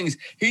those things.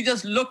 He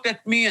just looked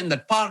at me in the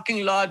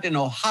parking lot in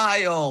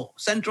Ohio,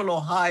 central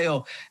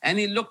Ohio. And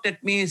he looked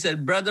at me and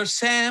said, Brother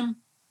Sam,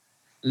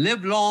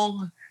 live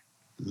long,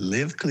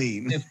 live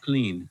clean. Live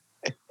clean.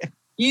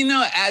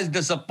 As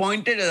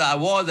disappointed as I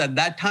was at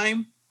that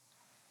time,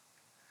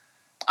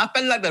 I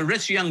felt like the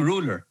rich young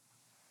ruler.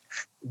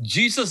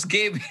 Jesus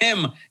gave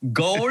him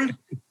gold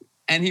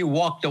and he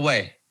walked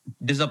away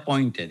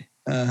disappointed.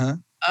 Uh-huh.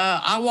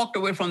 I walked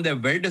away from there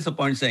very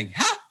disappointed saying,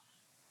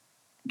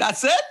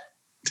 that's it?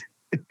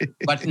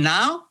 But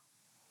now,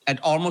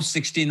 at almost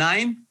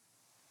 69,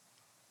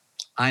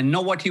 I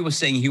know what he was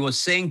saying. He was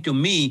saying to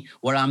me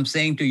what I'm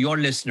saying to your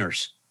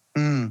listeners.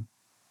 Mm.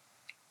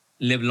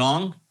 Live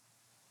long,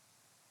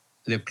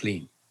 live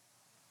clean.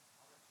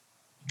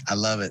 I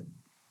love it.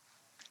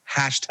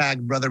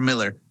 Hashtag Brother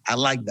Miller. I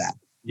like that.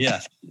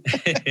 Yes.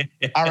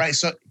 All right.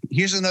 So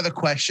here's another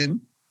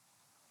question.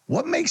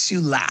 What makes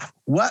you laugh?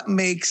 What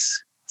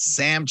makes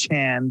Sam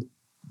Chand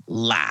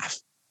laugh?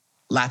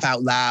 Laugh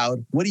out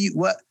loud. What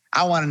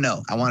I want to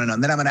know.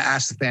 And then I'm going to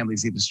ask the family,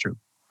 see if it's true.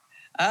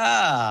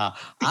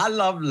 I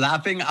love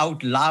laughing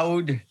out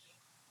loud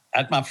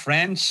at my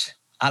friends.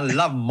 I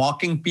love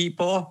mocking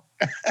people.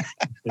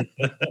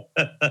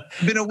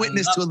 Been a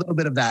witness to a little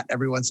bit of that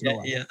every once in a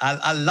while. Yeah.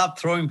 I love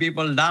throwing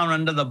people down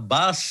under the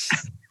bus.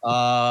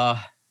 And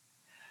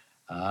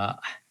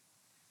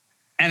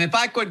if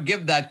I could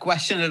give that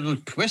question a little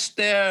twist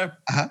there,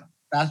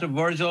 Pastor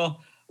Virgil,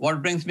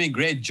 what brings me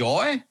great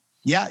joy?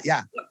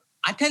 Yeah.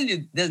 I tell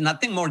you, there's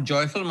nothing more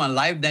joyful in my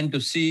life than to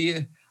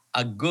see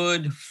a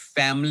good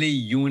family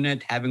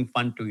unit having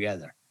fun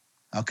together.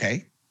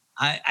 Okay.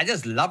 I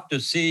just love to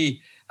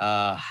see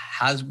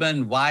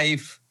husband,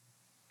 wife,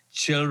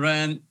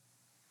 children,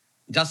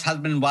 just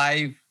husband,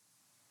 wife,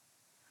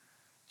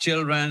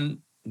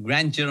 children,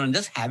 grandchildren,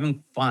 just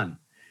having fun.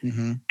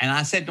 Mm-hmm. And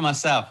I said to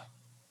myself,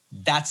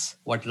 that's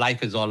what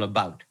life is all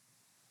about.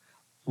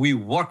 We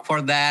work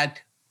for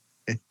that.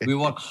 We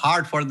work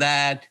hard for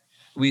that.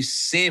 We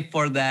save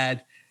for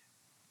that.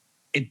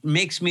 It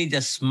makes me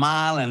just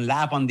smile and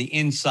laugh on the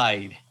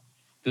inside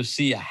to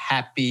see a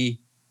happy,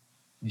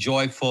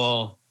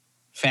 joyful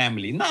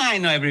family. Now, I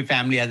know every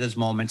family has its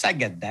moments. I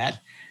get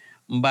that.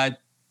 But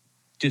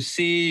to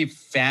see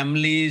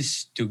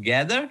families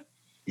together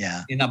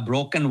in a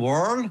broken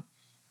world,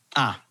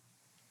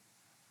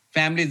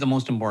 family is the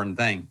most important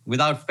thing.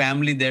 Without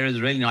family, there is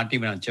really not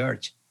even a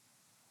church.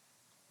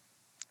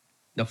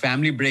 The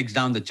family breaks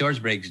down, the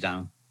church breaks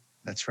down.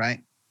 That's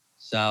right.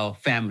 So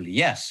family,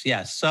 yes.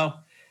 So,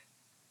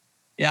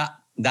 yeah,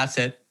 that's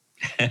it.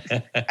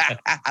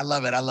 I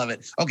love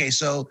it. Okay,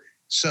 so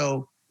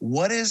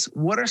what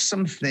are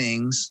some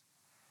things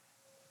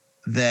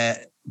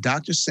that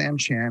Dr. Sam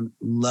Chand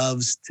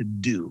loves to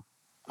do?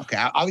 Okay,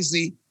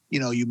 obviously,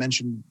 you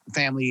mentioned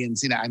family and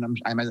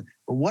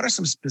but what are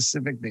some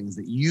specific things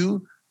that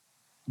you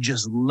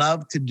just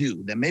love to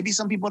do that maybe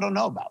some people don't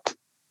know about?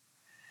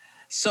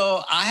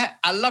 So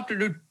I love to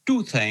do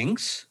two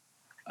things,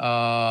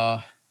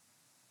 but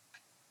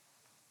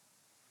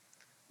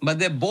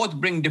they both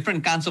bring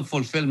different kinds of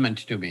fulfillment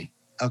to me.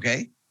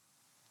 Okay.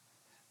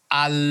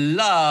 I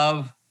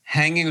love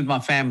hanging with my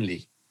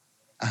family.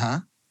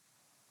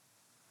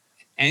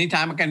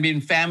 Anytime I can be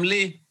in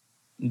family,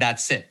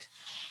 that's it.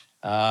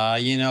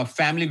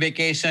 Family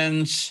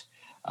vacations,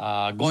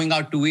 going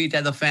out to eat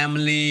as a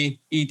family,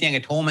 eating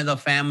at home as a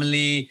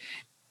family.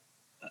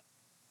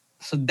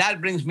 So that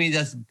brings me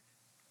just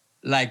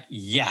like,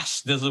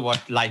 yes, this is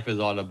what life is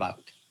all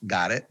about.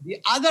 Got it.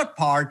 The other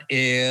part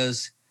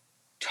is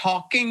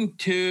talking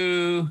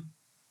to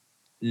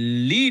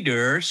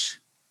leaders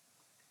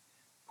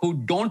who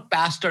don't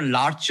pastor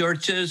large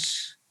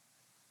churches,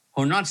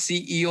 who are not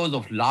CEOs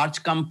of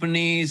large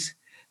companies.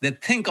 They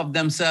think of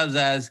themselves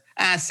as,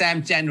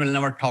 Sam Chand will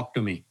never talk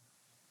to me.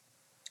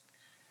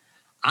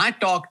 I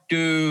talk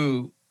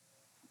to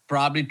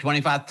probably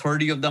 25,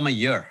 30 of them a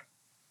year.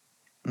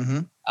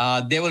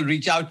 Mm-hmm. They will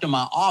reach out to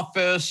my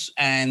office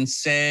and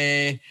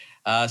say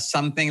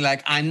something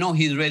like, I know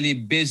he's really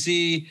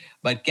busy,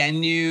 but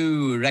can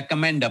you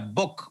recommend a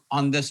book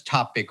on this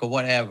topic or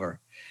whatever?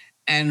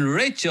 And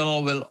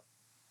Rachel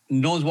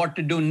knows what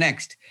to do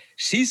next.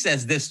 She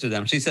says this to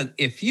them. She said,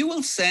 if you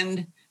will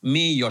send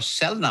me your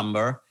cell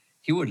number,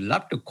 he would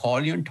love to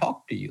call you and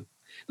talk to you.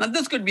 Now,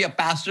 this could be a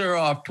pastor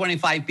of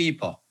 25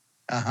 people.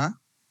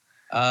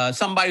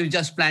 Somebody who's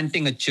just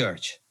planting a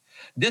church.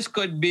 This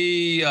could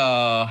be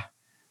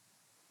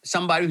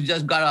somebody who's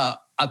just got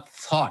a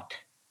thought.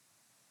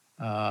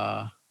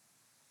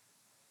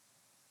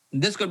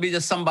 This could be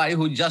just somebody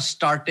who's just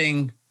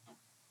starting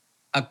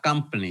a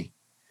company.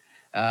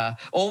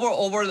 Over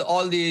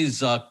all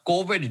these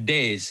COVID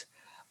days,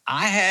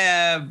 I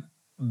have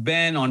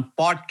been on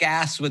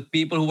podcasts with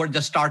people who were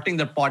just starting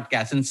their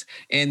podcasts. And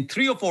in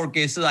 3 or 4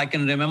 cases, I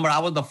can remember I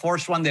was the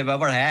first one they've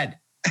ever had.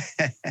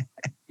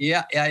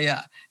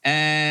 Yeah.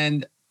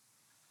 And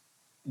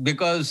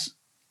because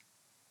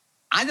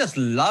I just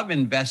love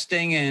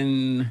investing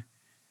in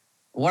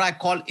what I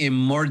call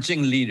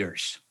emerging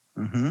leaders.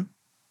 Mm-hmm.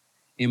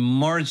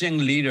 Emerging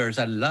leaders.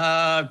 I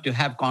love to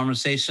have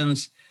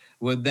conversations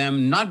with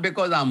them, not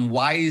because I'm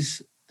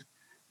wise,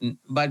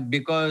 but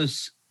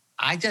because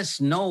I just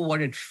know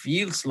what it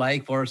feels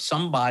like for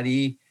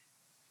somebody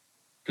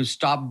to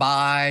stop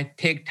by,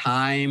 take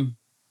time,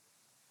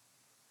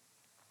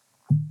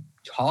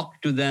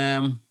 talk to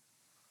them,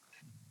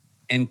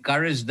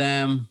 encourage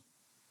them,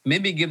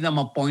 maybe give them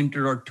a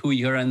pointer or two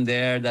here and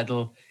there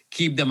that'll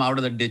keep them out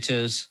of the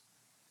ditches,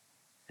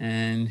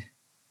 and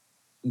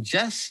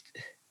just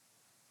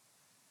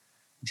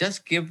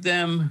give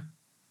them,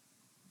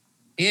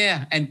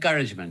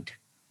 encouragement.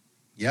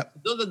 Yep.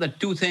 Those are the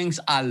two things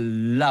I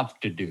love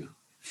to do: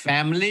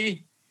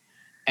 family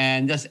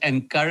and just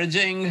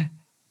encouraging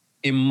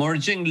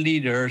emerging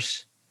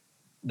leaders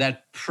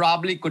that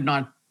probably could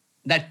not,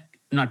 that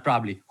not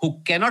probably,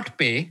 who cannot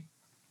pay,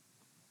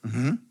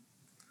 Mm-hmm.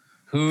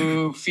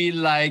 who feel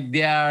like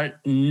they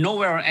are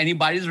nowhere on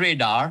anybody's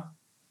radar,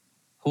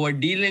 who are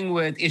dealing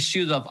with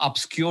issues of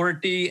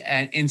obscurity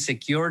and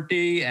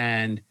insecurity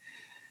and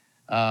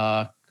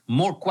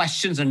more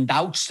questions and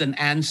doubts than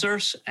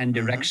answers and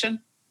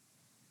direction.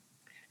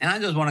 And I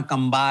just want to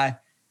come by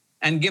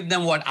and give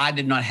them what I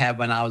did not have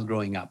when I was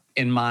growing up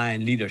in my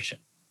leadership.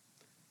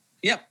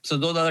 Yep. So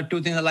those are the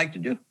two things I like to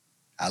do.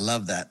 I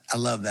love that.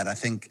 I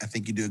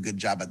think you do a good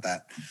job at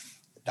that,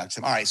 Dr.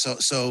 Sam. All right.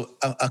 So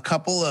a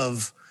couple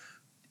of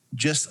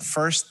just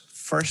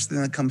first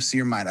thing that comes to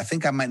your mind. I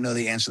think I might know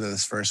the answer to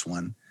this first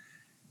one.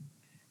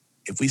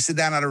 If we sit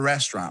down at a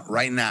restaurant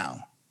right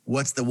now,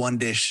 what's the one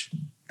dish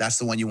that's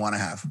the one you want to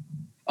have?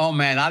 Oh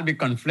man, I'll be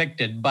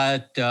conflicted,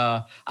 but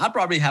I'll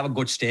probably have a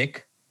good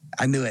steak.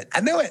 I knew it.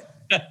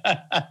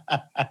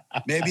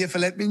 Maybe a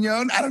filet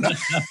mignon. I don't know.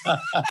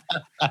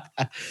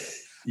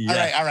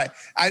 Yeah. All right.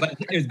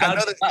 But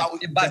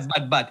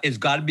it's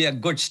got to be a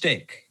good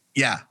steak.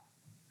 Yeah.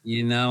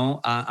 You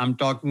know, I'm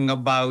talking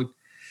about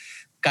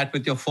cut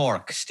with your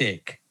fork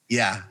steak.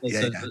 Yeah.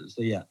 So,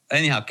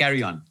 anyhow,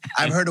 carry on.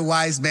 I've heard a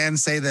wise man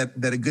say that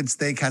a good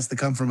steak has to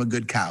come from a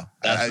good cow.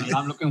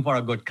 I'm looking for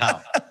a good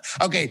cow.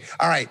 Okay.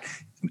 All right.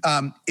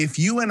 If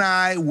you and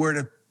I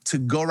were to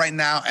go right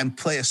now and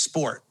play a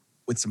sport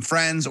with some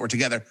friends or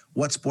together,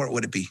 what sport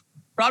would it be?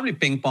 Probably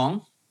ping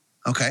pong.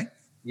 Okay.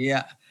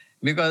 Yeah,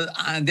 because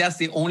that's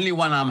the only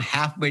one I'm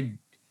halfway,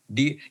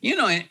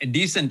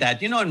 decent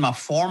at. In my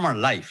former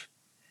life,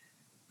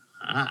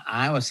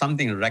 I was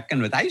something to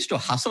reckon with. I used to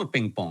hustle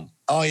ping pong.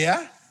 Oh,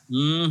 yeah?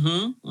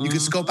 Mm-hmm. You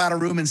could scope out a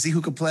room and see who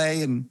could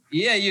play. And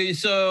yeah,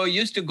 so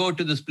used to go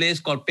to this place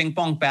called Ping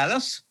Pong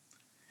Palace.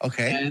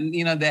 Okay. And,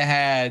 they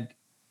had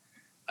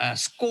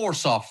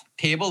scores of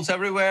tables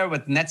everywhere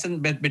with nets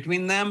in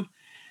between them.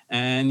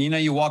 And,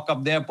 you walk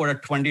up there, put a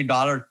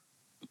 $20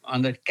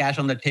 on the cash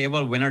on the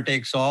table, winner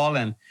takes all.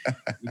 And,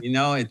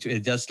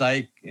 it's just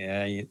like,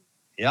 it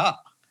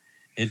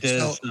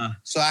is.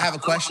 So I have a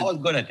question. I was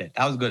good at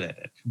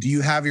it. Do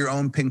you have your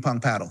own ping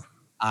pong paddle?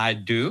 I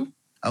do.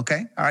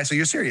 Okay. All right. So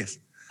you're serious.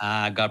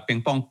 I got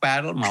ping pong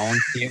paddle, my own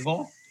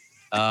table.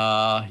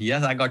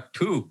 Yes, I got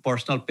two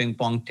personal ping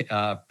pong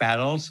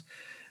paddles.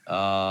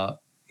 I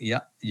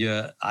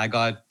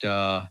got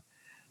the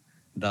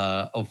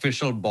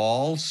official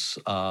balls.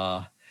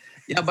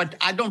 But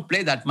I don't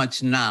play that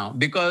much now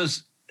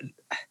because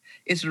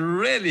it's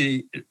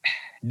really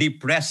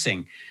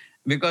depressing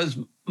because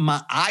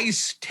my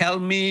eyes tell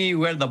me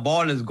where the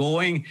ball is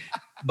going,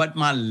 but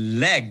my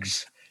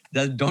legs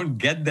just don't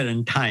get there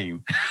in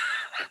time.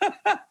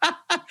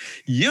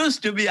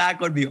 Used to be, I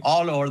could be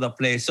all over the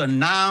place. So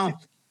now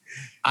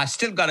I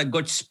still got a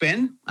good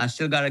spin.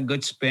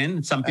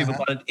 Some people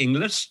call it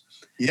English.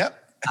 Yep.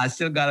 I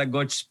still got a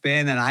good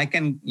spin and I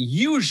can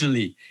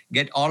usually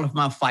get all of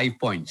my 5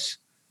 points.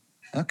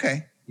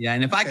 Okay. Yeah.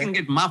 And if I can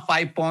get my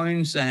 5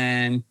 points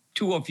and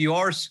 2 of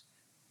yours,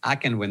 I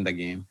can win the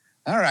game.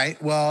 All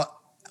right. Well,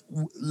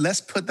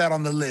 let's put that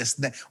on the list.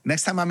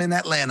 Next time I'm in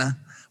Atlanta,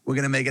 we're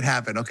going to make it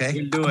happen, okay?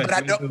 We'll do it.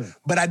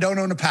 But I don't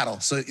own a paddle,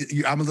 so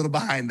I'm a little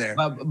behind there.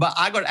 But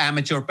I got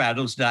amateur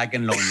paddles that I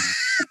can loan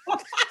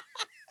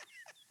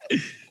you.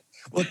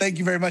 Well, thank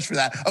you very much for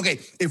that. Okay,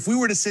 if we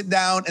were to sit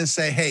down and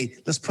say, hey,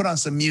 let's put on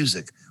some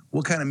music,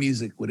 what kind of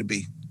music would it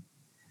be?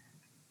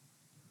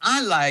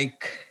 I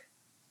like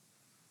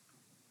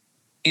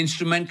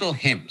instrumental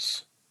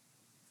hymns.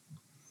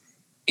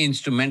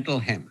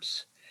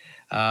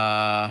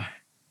 I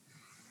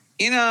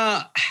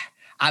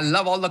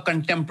love all the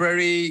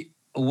contemporary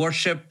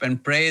worship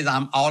and praise.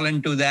 I'm all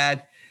into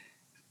that.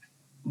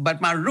 But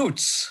my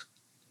roots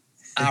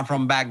are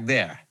from back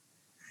there.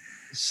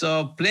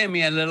 So play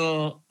me a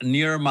little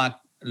Near My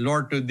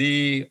Lord to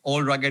Thee,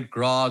 Old Rugged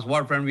Cross,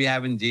 What Friend We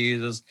Have in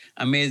Jesus,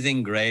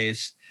 Amazing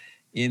Grace,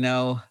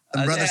 Some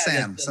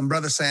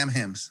Brother Sam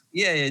hymns.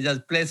 Yeah,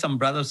 just play some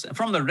brothers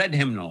from the Red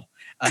Hymnal.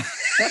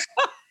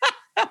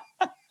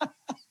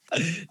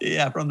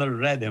 Yeah, from the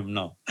Red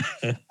Hymnal.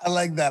 I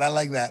like that.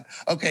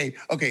 Okay.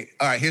 All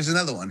right, here's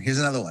another one.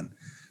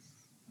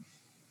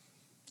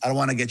 I don't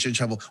want to get you in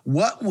trouble.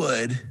 What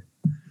would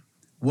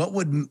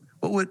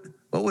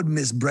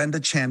Miss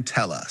Brenda Chan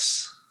tell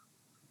us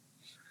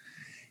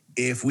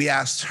if we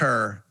asked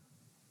her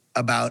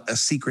about a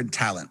secret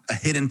talent, a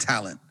hidden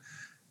talent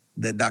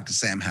that Dr.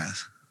 Sam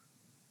has?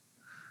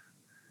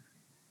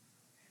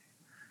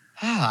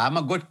 I'm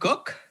a good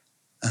cook.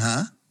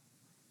 Uh-huh.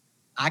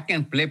 I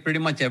can play pretty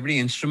much every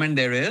instrument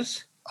there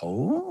is.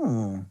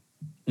 Oh.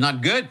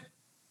 Not good.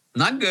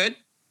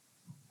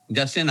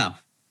 Just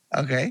enough.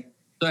 Okay.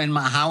 So in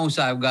my house,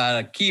 I've got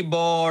a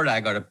keyboard,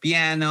 I got a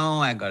piano,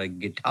 I got a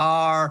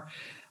guitar,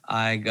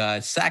 I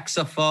got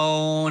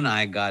saxophone,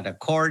 I got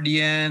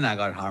accordion, I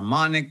got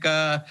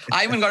harmonica,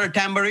 I even got a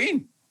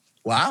tambourine.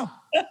 Wow.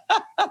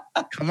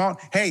 Come on.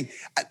 Hey,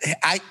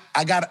 I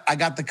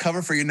got the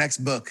cover for your next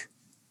book.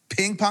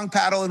 Ping pong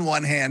paddle in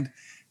one hand,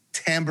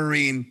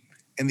 tambourine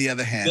in the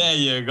other hand. There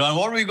you go.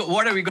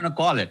 What are we going to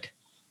call it?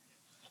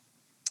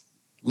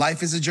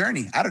 Life is a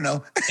journey. I don't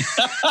know.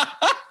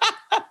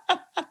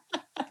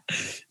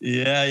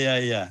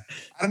 Yeah.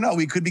 I don't know.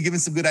 We could be giving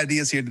some good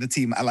ideas here to the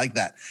team. I like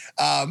that.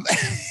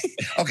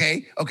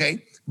 Okay.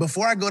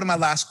 Before I go to my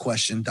last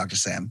question, Dr.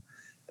 Sam,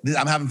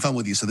 I'm having fun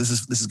with you, so this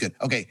is good.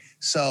 Okay,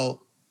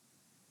 so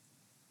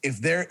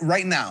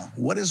right now,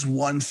 what is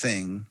one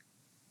thing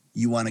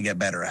you want to get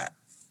better at?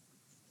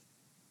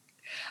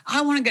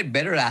 I want to get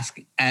better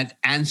at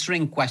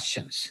answering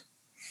questions.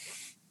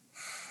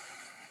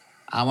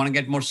 I want to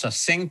get more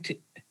succinct.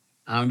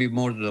 I want to be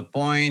more to the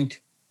point.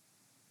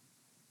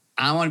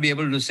 I want to be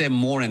able to say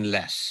more and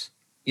less.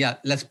 Yeah,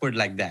 let's put it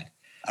like that.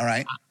 All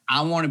right.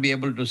 I want to be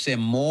able to say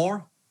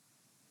more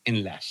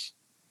and less.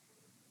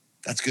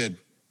 That's good.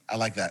 I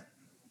like that.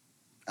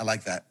 All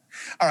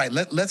right,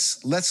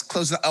 let's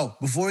close it. Oh,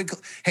 before we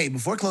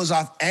close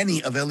off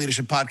any Avail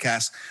Leadership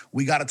podcast,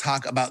 we got to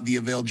talk about the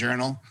Avail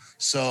Journal.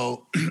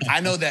 So I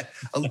know that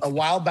a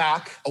while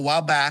back,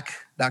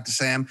 Dr.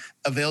 Sam,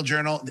 Avail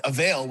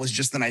was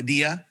just an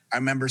idea. I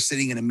remember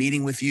sitting in a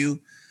meeting with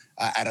you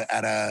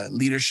at a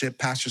leadership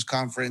pastors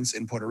conference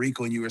in Puerto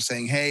Rico, and you were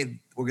saying, "Hey,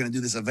 we're going to do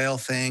this Avail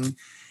thing,"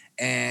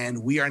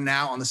 and we are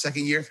now on the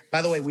second year.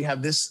 By the way, we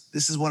have this.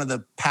 This is one of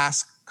the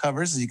past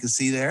covers, as you can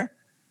see there.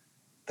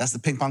 That's the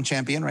ping pong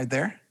champion right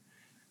there.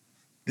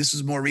 This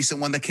is a more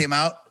recent one that came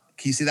out.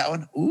 Can you see that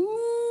one?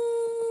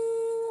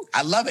 Ooh,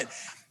 I love it.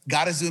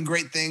 God is doing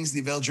great things.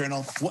 The Avail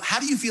Journal. How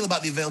do you feel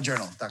about the Avail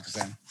Journal, Dr.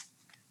 Sam?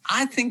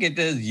 I think it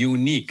is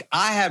unique.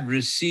 I have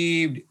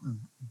received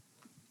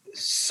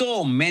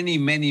so many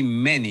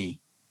emails,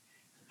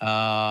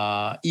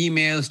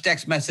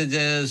 text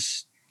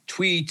messages,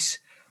 tweets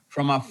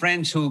from our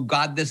friends who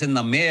got this in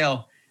the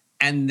mail,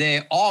 and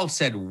they all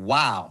said,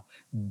 "Wow,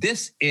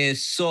 this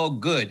is so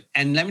good."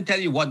 And let me tell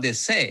you what they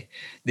say.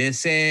 They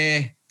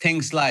say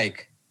things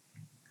like,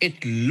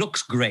 "It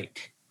looks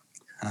great."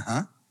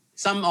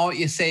 Some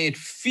you say it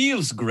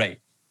feels great.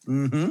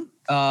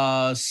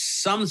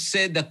 Some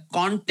say the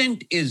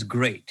content is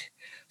great.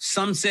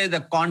 Some say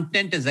the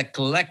content is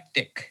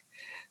eclectic.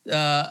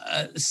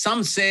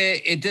 Some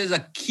say it is a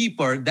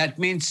keeper. That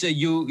means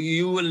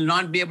you will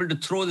not be able to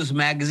throw this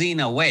magazine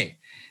away.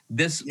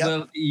 This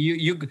will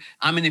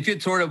I mean, if you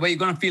throw it away, you're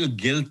going to feel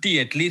guilty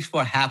at least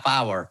for half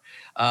hour.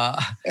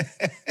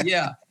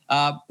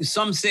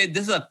 Some say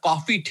this is a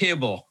coffee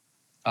table,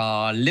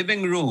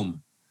 living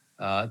room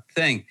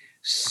thing.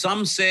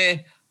 Some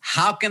say,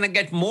 how can I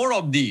get more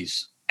of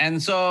these?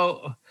 And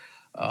so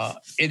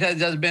it has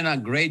just been a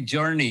great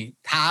journey.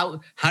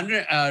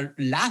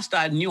 Last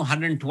I knew,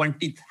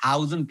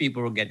 120,000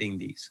 people were getting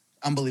these.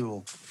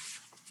 Unbelievable.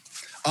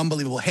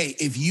 Hey,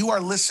 if you are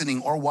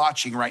listening or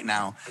watching right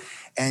now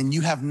and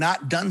you have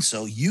not done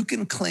so, you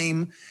can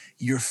claim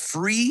your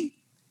free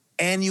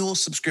annual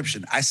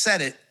subscription. I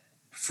said it.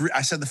 Free.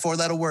 I said the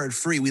four-letter word,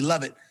 free. We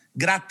love it.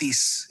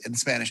 Gratis in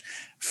Spanish.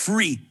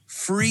 Free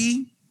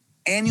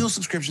annual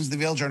subscriptions to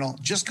the Avail Journal.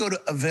 Just go to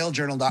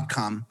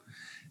availjournal.com.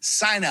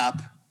 Sign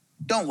up.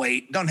 Don't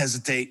wait. Don't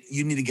hesitate.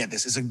 You need to get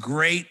this. It's a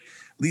great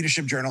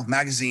leadership journal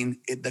magazine.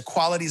 The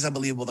quality is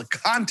unbelievable. The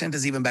content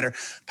is even better.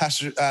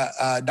 Pastor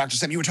Dr.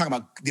 Sam, you were talking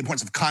about the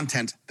importance of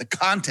content. The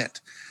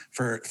content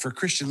for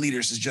Christian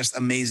leaders is just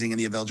amazing in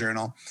the Avail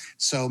Journal.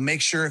 So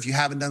make sure, if you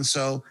haven't done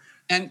so,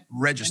 and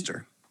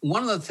register. And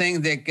one of the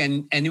things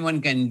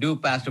anyone can do,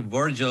 Pastor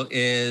Virgil,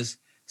 is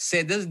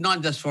say, this is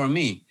not just for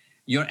me.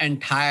 Your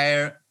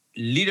entire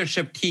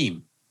leadership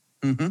team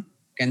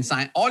can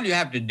sign. All you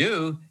have to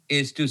do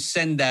is to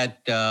send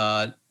that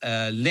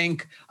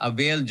link,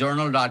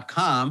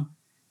 availjournal.com,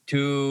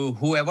 to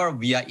whoever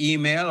via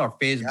email or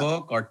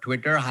Facebook or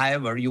Twitter,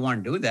 however you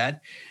want to do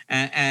that,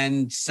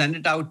 and send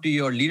it out to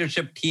your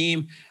leadership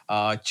team.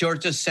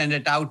 Churches send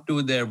it out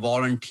to their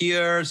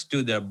volunteers,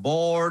 to their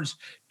boards,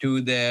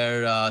 to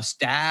their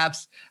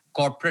staffs.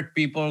 Corporate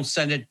people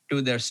send it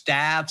to their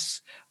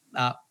staffs,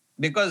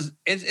 because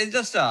it's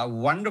just a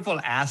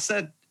wonderful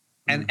asset.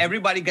 And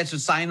everybody gets to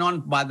sign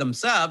on by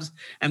themselves.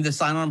 And they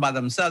sign on by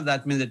themselves.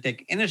 That means they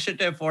take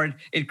initiative for it.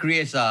 It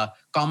creates a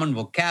common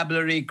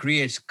vocabulary,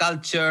 creates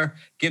culture,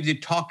 gives you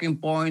talking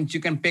points. You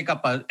can pick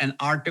up an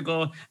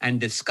article and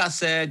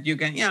discuss it. You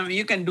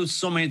can do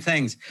so many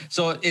things.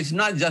 So it's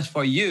not just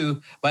for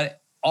you,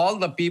 but all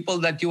the people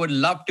that you would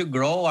love to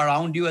grow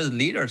around you as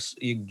leaders.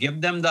 You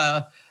give them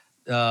the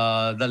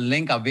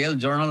link,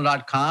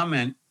 availjournal.com,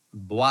 and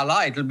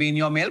voila, it'll be in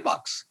your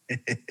mailbox.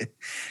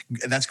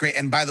 That's great.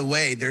 And by the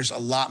way, there's a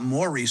lot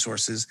more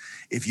resources.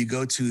 If you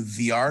go to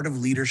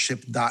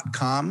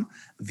theartofleadership.com,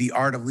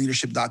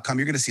 theartofleadership.com.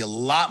 You're going to see a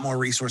lot more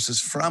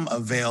resources from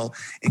Avail,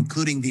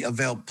 including the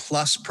Avail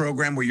Plus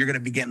program, where you're going to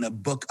be getting a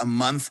book a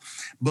month,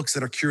 books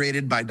that are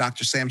curated by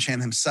Dr. Sam Chan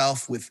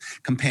himself, with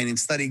companion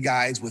study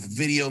guides, with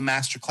video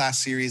masterclass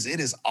series. It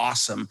is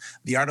awesome.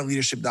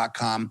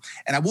 Theartofleadership.com.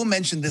 And I will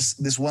mention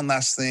this one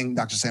last thing,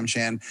 Dr. Sam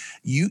Chan.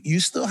 You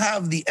still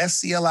have the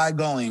SCLI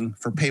going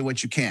for Pay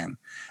What You Can.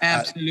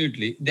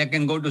 Absolutely. They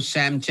can go to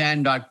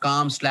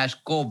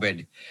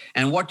samchan.com/COVID.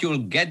 And what you'll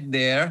get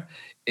there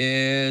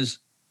is,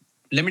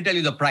 let me tell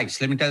you the price.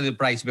 Let me tell you the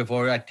price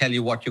before I tell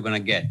you what you're going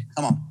to get.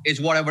 Come on. It's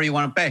whatever you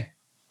want to pay.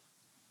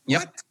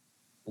 Yep.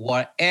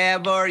 What?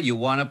 Whatever you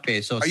want to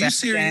pay. So are you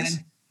serious?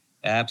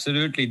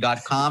 Absolutely.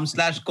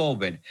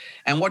 .com/COVID.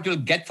 And what you'll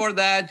get for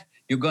that,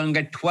 you're going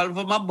to get 12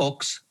 of my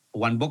books,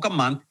 one book a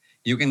month.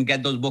 You can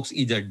get those books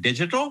either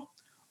digital,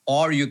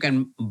 or you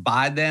can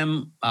buy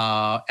them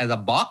as a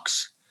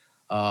box,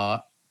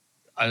 hard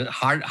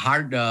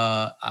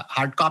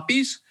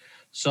copies.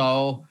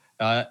 So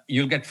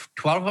you'll get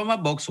 12 of my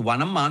books,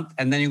 one a month,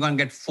 and then you're going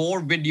to get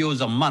 4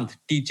 videos a month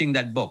teaching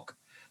that book.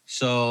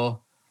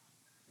 So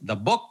the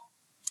book,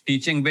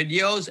 teaching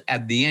videos,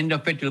 at the end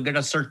of it, you'll get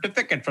a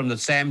certificate from the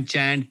Sam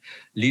Chan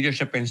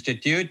Leadership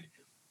Institute.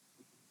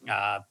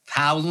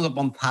 Thousands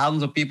upon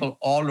thousands of people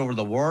all over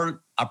the world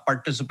are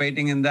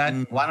participating in that.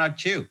 Why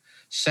not you?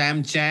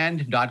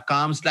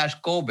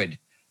 samchan.com/COVID.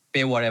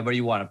 Pay whatever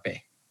you want to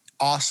pay.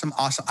 Awesome.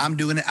 I'm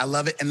doing it. I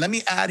love it. And let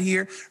me add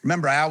here,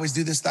 remember, I always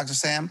do this, Dr.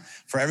 Sam,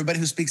 for everybody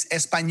who speaks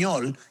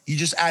Espanol, you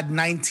just add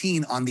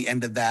 19 on the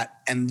end of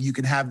that, and you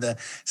can have the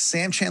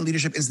Sam Chan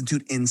Leadership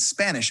Institute in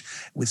Spanish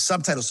with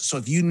subtitles. So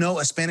if you know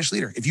a Spanish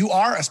leader, if you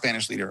are a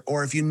Spanish leader,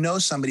 or if you know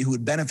somebody who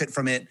would benefit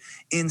from it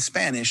in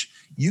Spanish,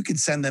 you could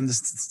send them to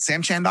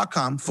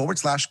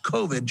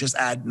samchan.com/COVID, just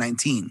add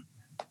 19.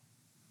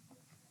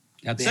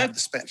 That's They it. have the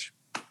Spanish.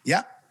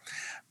 Yeah.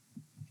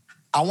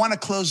 I want to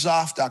close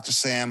off, Dr.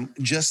 Sam,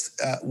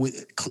 just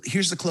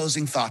here's the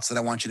closing thoughts that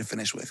I want you to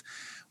finish with.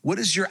 What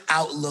is your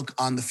outlook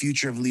on the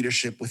future of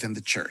leadership within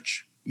the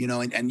church? You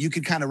know, and you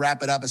could kind of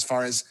wrap it up as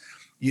far as,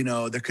 you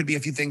know, there could be a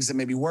few things that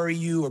maybe worry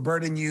you or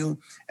burden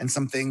you, and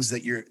some things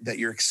that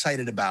you're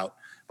excited about.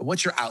 But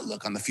what's your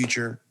outlook on the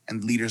future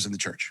and leaders in the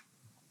church?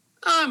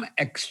 I'm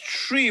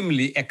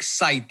extremely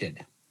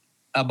excited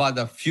about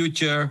the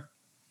future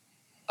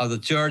of the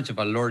church of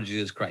our Lord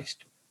Jesus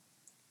Christ.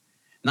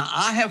 Now,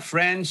 I have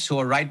friends who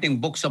are writing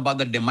books about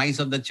the demise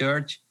of the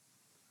church.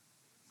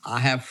 I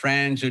have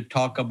friends who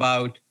talk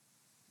about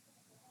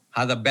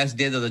how the best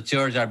days of the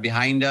church are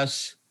behind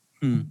us.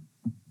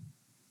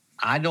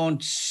 I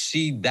don't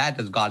see that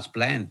as God's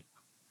plan,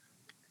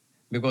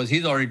 because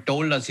he's already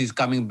told us he's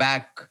coming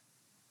back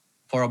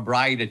for a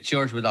bride, a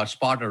church without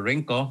spot or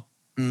wrinkle.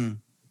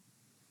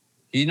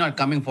 He's not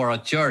coming for a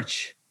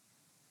church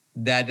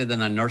that is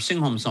in a nursing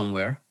home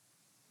somewhere,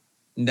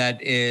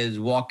 that is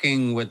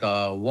walking with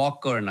a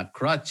walker and a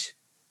crutch.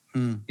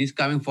 He's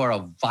coming for a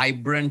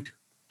vibrant,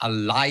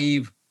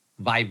 alive,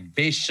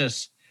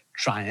 vivacious,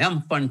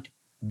 triumphant,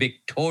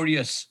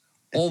 victorious,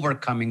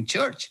 overcoming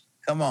church.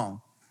 Come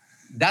on.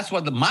 That's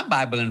what my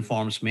Bible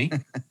informs me.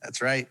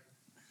 That's right.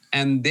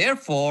 And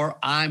therefore,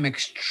 I'm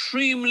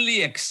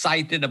extremely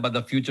excited about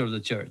the future of the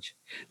church,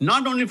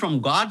 not only from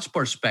God's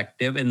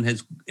perspective in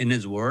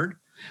his word,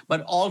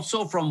 but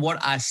also from what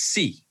I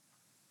see.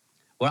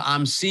 What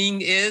I'm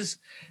seeing is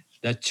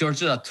that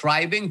churches are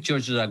thriving,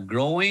 churches are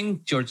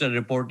growing, churches are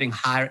reporting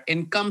higher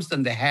incomes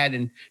than they had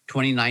in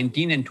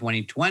 2019 and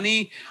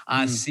 2020.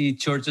 I see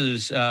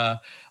churches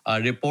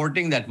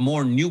reporting that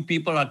more new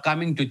people are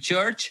coming to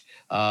church.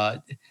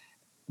 The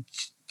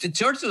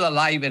church is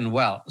alive and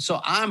well. So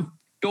I'm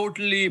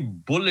totally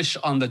bullish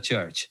on the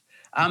church.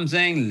 I'm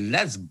saying,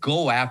 let's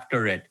go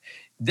after it.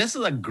 This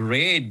is a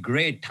great,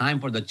 great time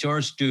for the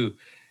church to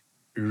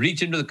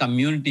reach into the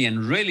community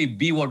and really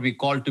be what we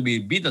call to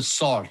be the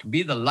salt,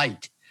 be the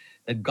light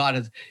that God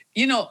has.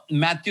 You know,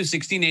 Matthew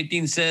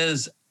 16:18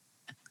 says,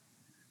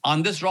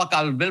 on this rock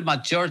I will build my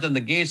church, and the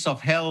gates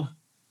of hell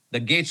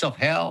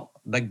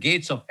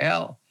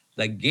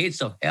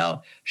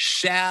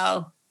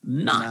shall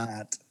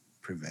not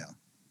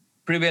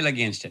prevail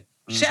against it.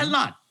 Shall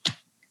not.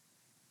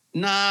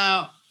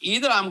 Now,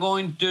 either I'm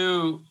going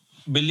to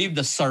believe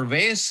the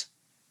surveys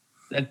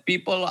that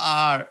people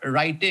are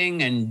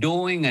writing and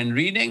doing and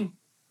reading,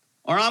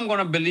 or I'm going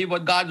to believe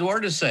what God's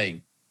word is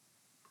saying.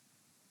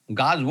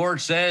 God's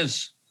word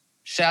says,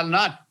 shall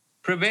not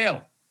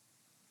prevail.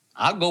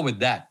 I'll go with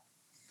that.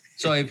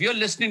 So if you're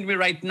listening to me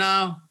right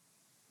now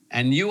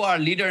and you are a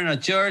leader in a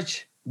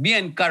church, be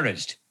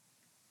encouraged.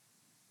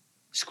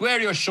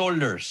 Square your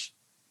shoulders.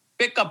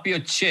 Pick up your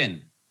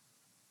chin.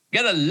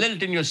 Get a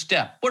lilt in your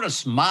step. Put a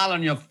smile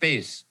on your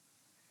face.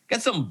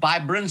 Get some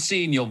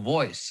vibrancy in your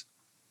voice.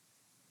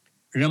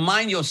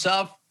 Remind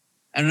yourself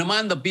and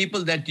remind the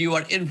people that you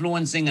are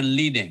influencing and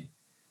leading.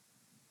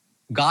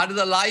 God is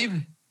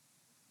alive.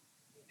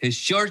 His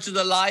church is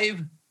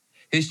alive.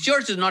 His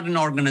church is not an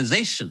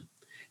organization.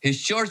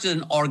 His church is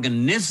an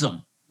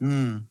organism.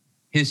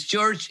 His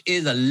church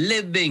is a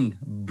living,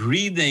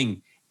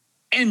 breathing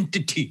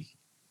entity.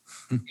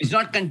 It's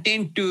not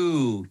contained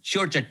to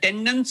church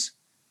attendance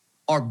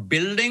or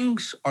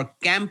buildings or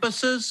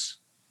campuses.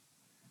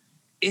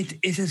 It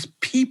is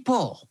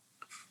people.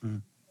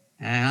 And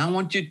I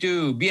want you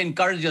to be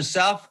encouraged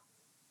yourself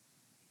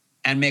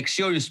and make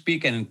sure you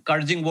speak an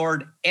encouraging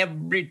word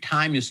every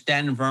time you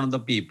stand in front of the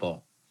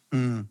people.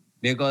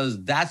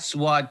 Because that's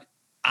what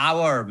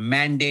our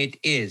mandate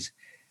is.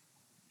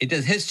 It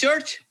is his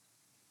church.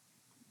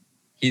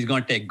 He's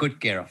going to take good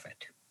care of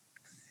it.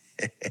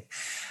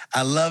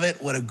 I love it.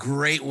 What a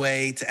great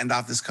way to end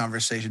off this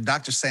conversation.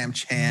 Dr. Sam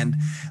Chand,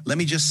 let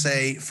me just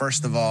say,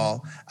 first of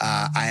all,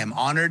 I am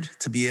honored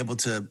to be able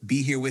to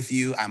be here with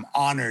you. I'm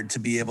honored to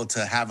be able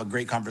to have a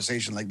great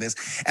conversation like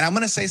this. And I'm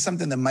going to say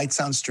something that might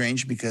sound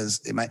strange because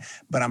it might,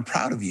 but I'm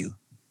proud of you.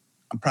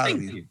 I'm proud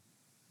of you.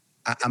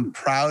 I'm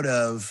proud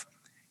of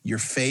your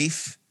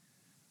faith.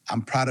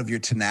 I'm proud of your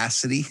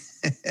tenacity.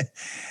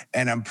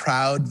 And I'm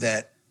proud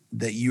that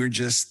you're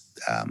just,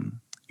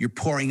 you're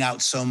pouring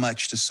out so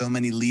much to so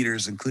many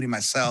leaders, including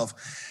myself,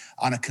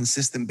 on a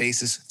consistent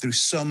basis through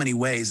so many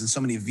ways and so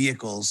many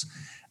vehicles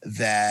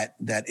that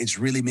it's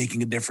really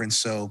making a difference.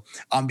 So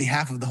on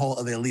behalf of the whole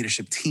Avail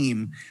leadership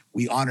team,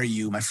 we honor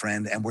you, my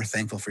friend, and we're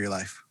thankful for your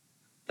life.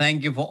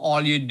 Thank you for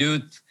all you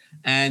do.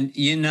 And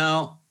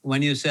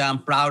when you say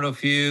I'm proud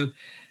of you,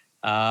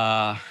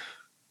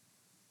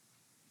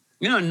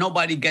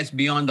 nobody gets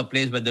beyond the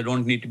place where they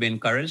don't need to be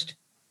encouraged.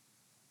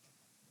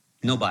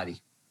 Nobody.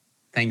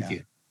 Thank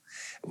you.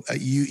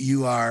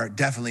 You are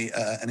definitely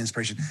an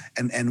inspiration.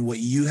 And what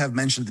you have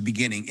mentioned at the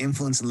beginning,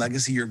 influence and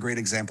legacy, you're a great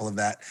example of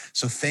that.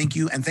 So thank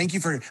you. And thank you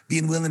for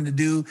being willing to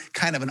do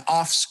kind of an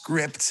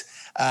off-script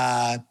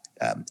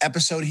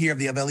episode here of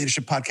the Avail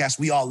Leadership Podcast.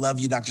 We all love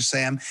you, Dr.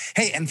 Sam.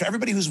 Hey, and for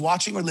everybody who's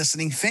watching or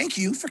listening, thank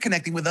you for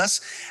connecting with us.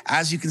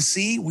 As you can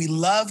see, we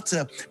love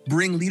to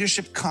bring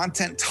leadership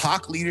content,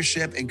 talk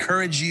leadership,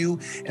 encourage you,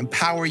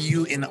 empower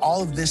you in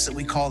all of this that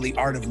we call the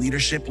art of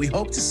leadership. We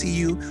hope to see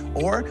you,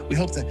 or we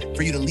hope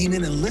for you to lean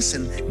in and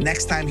listen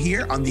next time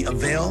here on the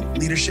Avail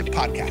Leadership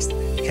Podcast.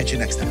 Catch you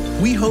next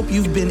time. We hope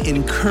you've been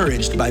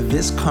encouraged by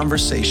this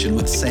conversation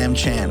with Sam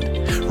Chand.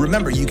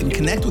 Remember, you can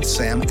connect with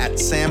Sam at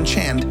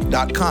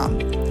samchand.com.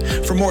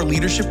 For more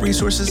leadership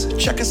resources,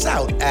 check us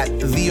out at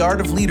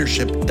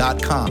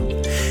theartofleadership.com.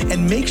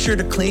 And make sure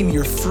to claim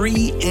your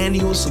free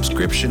annual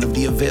subscription of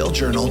the Avail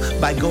Journal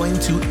by going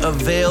to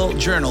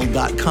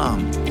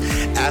availjournal.com.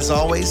 As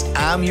always,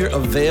 I'm your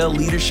Avail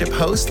Leadership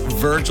host,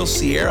 Virgil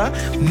Sierra.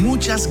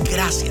 Muchas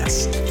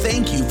gracias.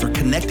 Thank you for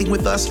connecting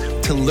with us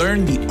to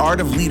learn the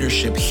art of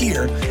leadership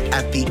here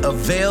at the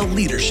Avail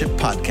Leadership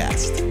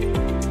Podcast.